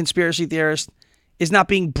about being a conspiracy theorist is not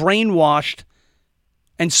being brainwashed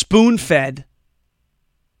and spoon-fed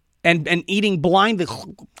and eating blindly.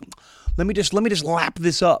 Let me just lap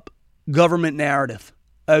this up. Government narrative.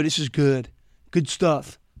 Oh, this is good. Good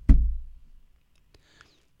stuff.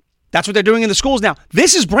 That's what they're doing in the schools now.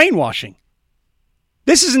 This is brainwashing.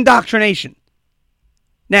 This is indoctrination.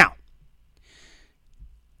 Now,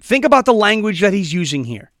 think about the language that he's using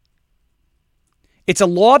here. It's a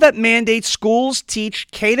law that mandates schools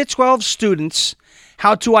teach K to 12 students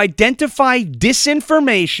how to identify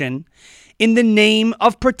disinformation in the name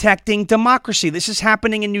of protecting democracy. This is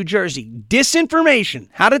happening in New Jersey. Disinformation.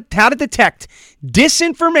 How to detect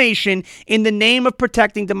disinformation in the name of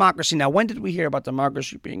protecting democracy. Now, when did we hear about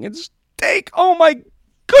democracy being at stake? Oh my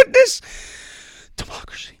goodness.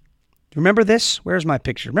 Democracy. Remember this? Where's my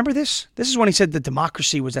picture? Remember this? This is when he said that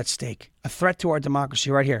democracy was at stake. A threat to our democracy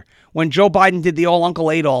right here. When Joe Biden did the old Uncle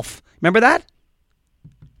Adolf. Remember that?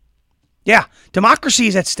 Yeah. Democracy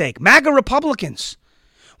is at stake. MAGA Republicans.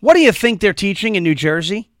 What do you think they're teaching in New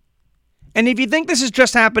Jersey? And if you think this is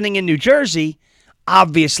just happening in New Jersey,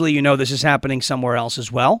 obviously you know this is happening somewhere else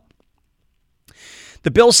as well. The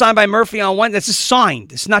bill signed by Murphy on Wednesday, this is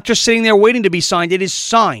signed. It's not just sitting there waiting to be signed. It is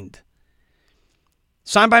signed.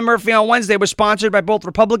 Signed by Murphy on Wednesday, was sponsored by both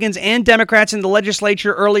Republicans and Democrats in the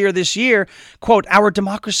legislature earlier this year. Quote, our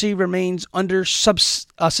democracy remains under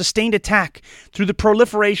sustained attack through the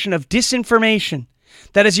proliferation of disinformation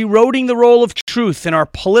that is eroding the role of truth in our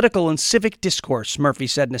political and civic discourse, Murphy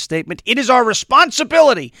said in a statement. It is our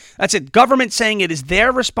responsibility. That's it. Government saying it is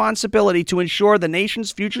their responsibility to ensure the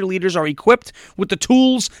nation's future leaders are equipped with the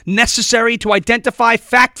tools necessary to identify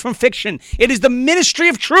fact from fiction. It is the Ministry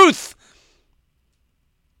of Truth.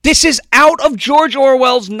 This is out of George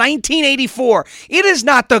Orwell's 1984. It is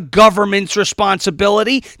not the government's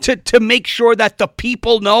responsibility to make sure that the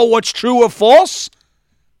people know what's true or false.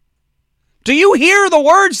 Do you hear the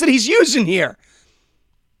words that he's using here?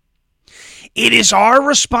 It is our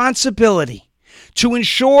responsibility to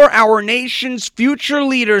ensure our nation's future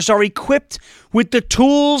leaders are equipped with the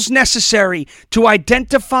tools necessary to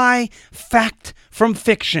identify fact from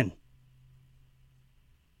fiction.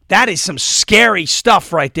 That is some scary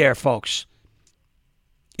stuff right there, folks.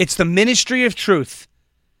 It's the Ministry of Truth.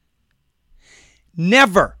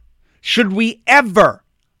 Never should we ever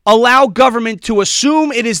allow government to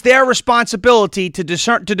assume it is their responsibility to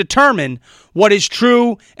determine what is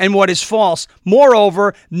true and what is false.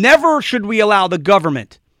 Moreover, never should we allow the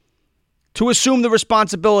government to assume the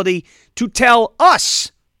responsibility to tell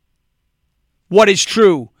us what is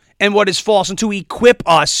true and what is false, and to equip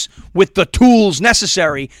us with the tools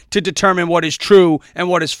necessary to determine what is true and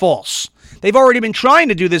what is false. They've already been trying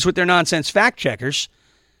to do this with their nonsense fact checkers.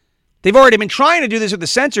 They've already been trying to do this with the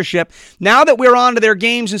censorship. Now that we're on to their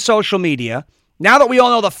games in social media, now that we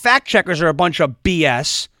all know the fact checkers are a bunch of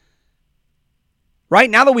BS,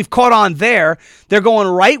 right? Now that we've caught on there, they're going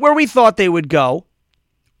right where we thought they would go,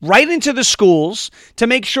 right into the schools to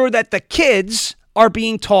make sure that the kids are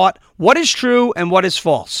being taught what is true and what is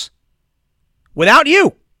false. Without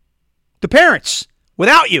you, the parents,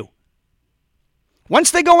 without you.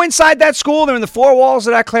 Once they go inside that school, they're in the four walls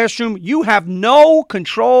of that classroom, you have no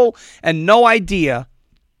control and no idea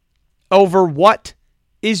over what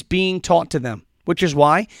is being taught to them, which is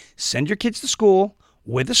why send your kids to school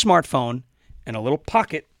with a smartphone and a little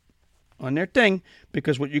pocket on their thing,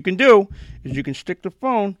 because what you can do is you can stick the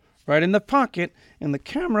phone right in the pocket and the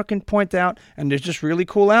camera can point out, and there's this really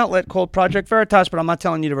cool outlet called Project Veritas, but I'm not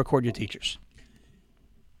telling you to record your teachers.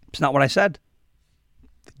 It's not what I said.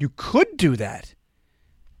 You could do that.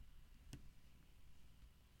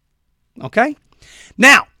 Okay?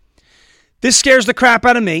 Now, this scares the crap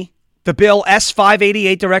out of me. The bill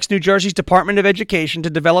S-588 directs New Jersey's Department of Education to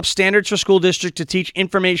develop standards for school districts to teach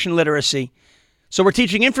information literacy. So we're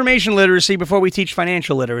teaching information literacy before we teach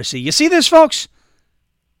financial literacy. You see this, folks?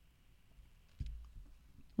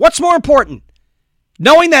 What's more important?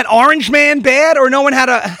 Knowing that orange man bad or knowing how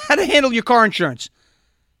to handle your car insurance?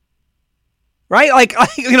 Right? Like,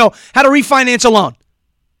 how to refinance a loan.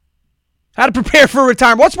 How to prepare for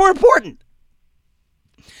retirement. What's more important?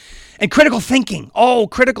 And critical thinking. Oh,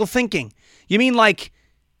 critical thinking. You mean like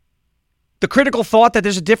the critical thought that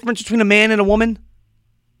there's a difference between a man and a woman?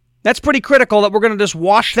 That's pretty critical that we're going to just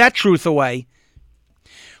wash that truth away.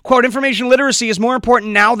 Quote, information literacy is more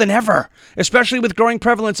important now than ever, especially with growing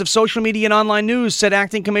prevalence of social media and online news, said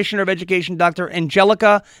Acting Commissioner of Education, Dr.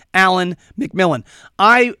 Angelica Allen McMillan.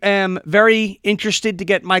 I am very interested to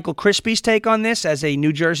get Michael Crispy's take on this as a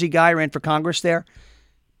New Jersey guy, ran for Congress there.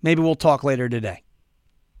 Maybe we'll talk later today.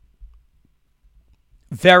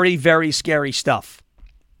 Very, very scary stuff.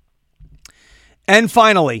 And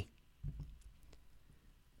finally,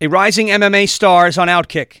 a rising MMA star is on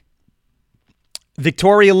Outkick.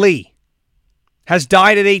 Victoria Lee has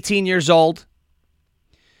died at 18 years old.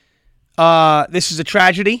 This is a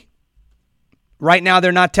tragedy. Right now,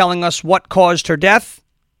 they're not telling us what caused her death.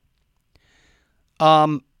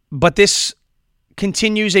 But this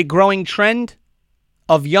continues a growing trend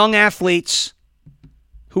of young athletes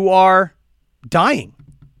who are dying.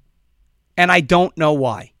 And I don't know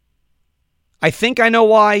why. I think I know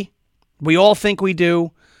why. We all think we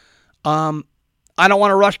do. I don't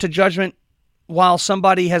want to rush to judgment while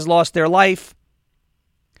somebody has lost their life.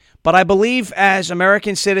 But I believe as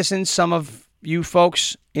American citizens, some of you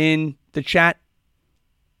folks in the chat,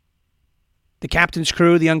 the captain's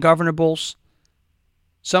crew, the Ungovernables,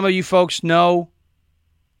 some of you folks know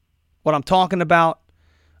what I'm talking about.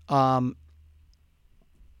 Some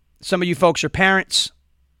of you folks are parents.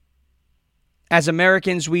 As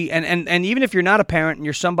Americans, we and even if you're not a parent and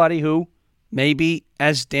you're somebody who maybe,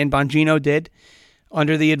 as Dan Bongino did,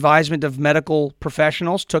 under the advisement of medical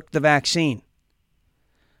professionals, took the vaccine.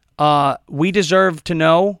 We deserve to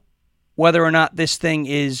know whether or not this thing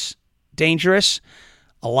is dangerous.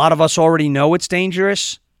 A lot of us already know it's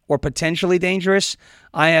dangerous or potentially dangerous.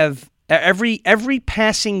 I have every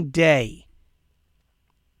passing day,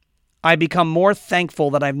 I become more thankful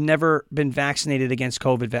that I've never been vaccinated against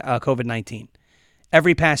COVID-19.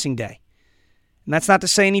 Every passing day. And that's not to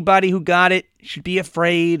say anybody who got it should be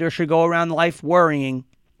afraid or should go around life worrying.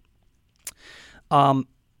 And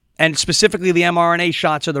specifically the mRNA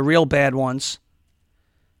shots are the real bad ones.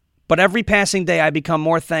 But every passing day I become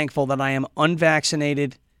more thankful that I am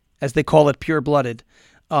unvaccinated, as they call it, pure-blooded.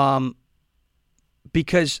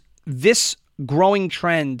 Because this growing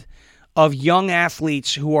trend of young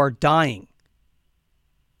athletes who are dying,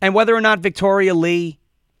 and whether or not Victoria Lee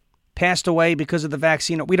passed away because of the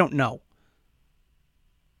vaccine, we don't know.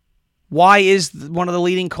 Why is one of the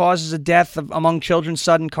leading causes of death among children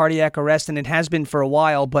sudden cardiac arrest? And it has been for a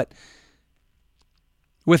while, but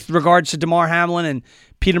with regards to Damar Hamlin and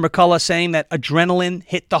Peter McCullough saying that adrenaline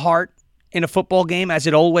hit the heart in a football game, as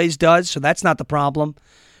it always does, so that's not the problem.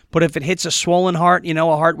 But if it hits a swollen heart, a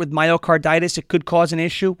heart with myocarditis, it could cause an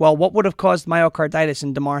issue. Well, what would have caused myocarditis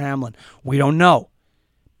in Damar Hamlin? We don't know.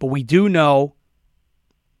 But we do know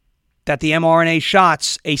that the mRNA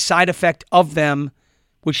shots, a side effect of them,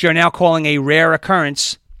 which they're now calling a rare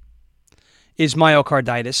occurrence, is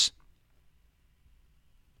myocarditis.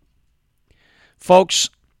 Folks,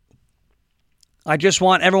 I just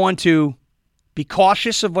want everyone to be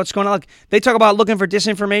cautious of what's going on. They talk about looking for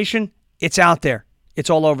disinformation. It's out there. It's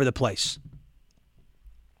all over the place.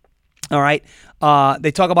 All right?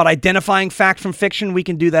 They talk about identifying fact from fiction. We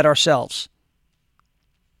can do that ourselves.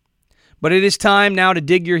 But it is time now to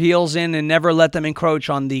dig your heels in and never let them encroach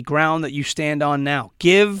on the ground that you stand on now.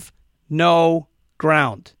 Give no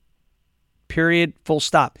ground. Period. Full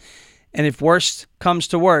stop. And if worst comes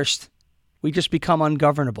to worst, we just become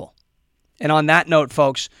ungovernable. And on that note,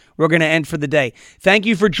 folks, we're going to end for the day. Thank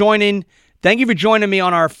you for joining. Thank you for joining me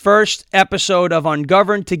on our first episode of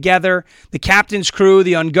Ungoverned together. The captain's crew,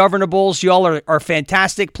 the Ungovernables, y'all are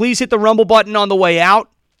fantastic. Please hit the Rumble button on the way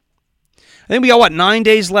out. I think we got, 9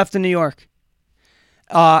 days left in New York.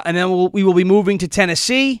 And then we will be moving to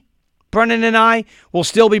Tennessee. Brennan and I will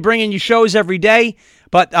still be bringing you shows every day,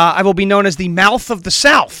 but I will be known as the mouth of the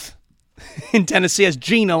South in Tennessee, as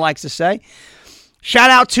Gina likes to say.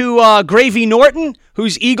 Shout out to Gravy Norton,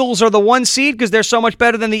 whose Eagles are the 1 seed because they're so much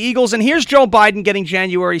better than the Eagles. And here's Joe Biden getting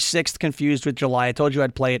January 6th confused with July. I told you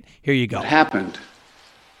I'd play it. Here you go. What happened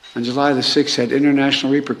on July the 6th had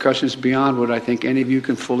international repercussions beyond what I think any of you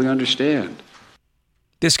can fully understand.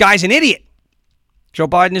 This guy's an idiot. Joe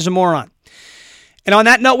Biden is a moron. And on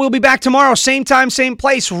that note, we'll be back tomorrow. Same time, same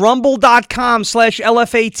place.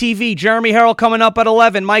 Rumble.com/LFATV. Jeremy Harrell coming up at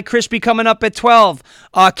 11. Mike Crispy coming up at 12.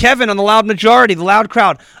 Kevin on the Loud Majority, the Loud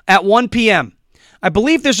Crowd, at 1 p.m. I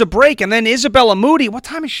believe there's a break. And then Isabella Moody. What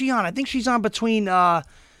time is she on? I think she's on between 4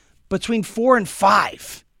 and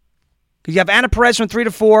 5. Because you have Anna Perez from 3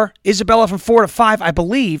 to 4, Isabella from 4 to 5, I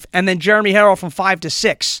believe, and then Jeremy Harrell from 5 to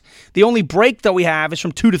 6. The only break that we have is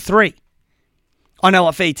from 2 to 3 on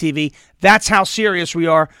LFA TV. That's how serious we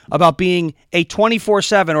are about being a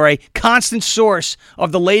 24/7 or a constant source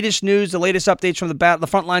of the latest news, the latest updates from the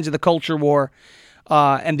front lines of the culture war.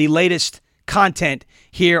 and the latest content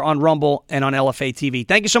here on Rumble and on LFA TV.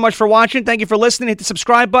 Thank you so much for watching. Thank you for listening. Hit the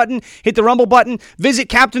subscribe button. Hit the Rumble button. Visit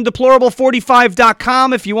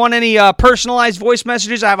CaptainDeplorable45.com if you want any personalized voice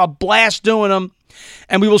messages. I have a blast doing them.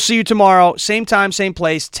 And we will see you tomorrow, same time, same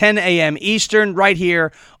place, 10 a.m. Eastern, right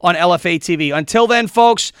here on LFA TV. Until then,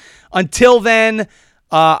 folks, I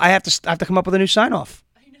have to come up with a new sign-off.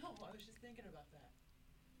 I know. I was just thinking about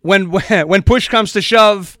that. When push comes to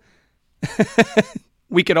shove,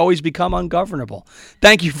 we could always become ungovernable.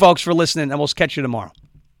 Thank you, folks, for listening, and we'll catch you tomorrow.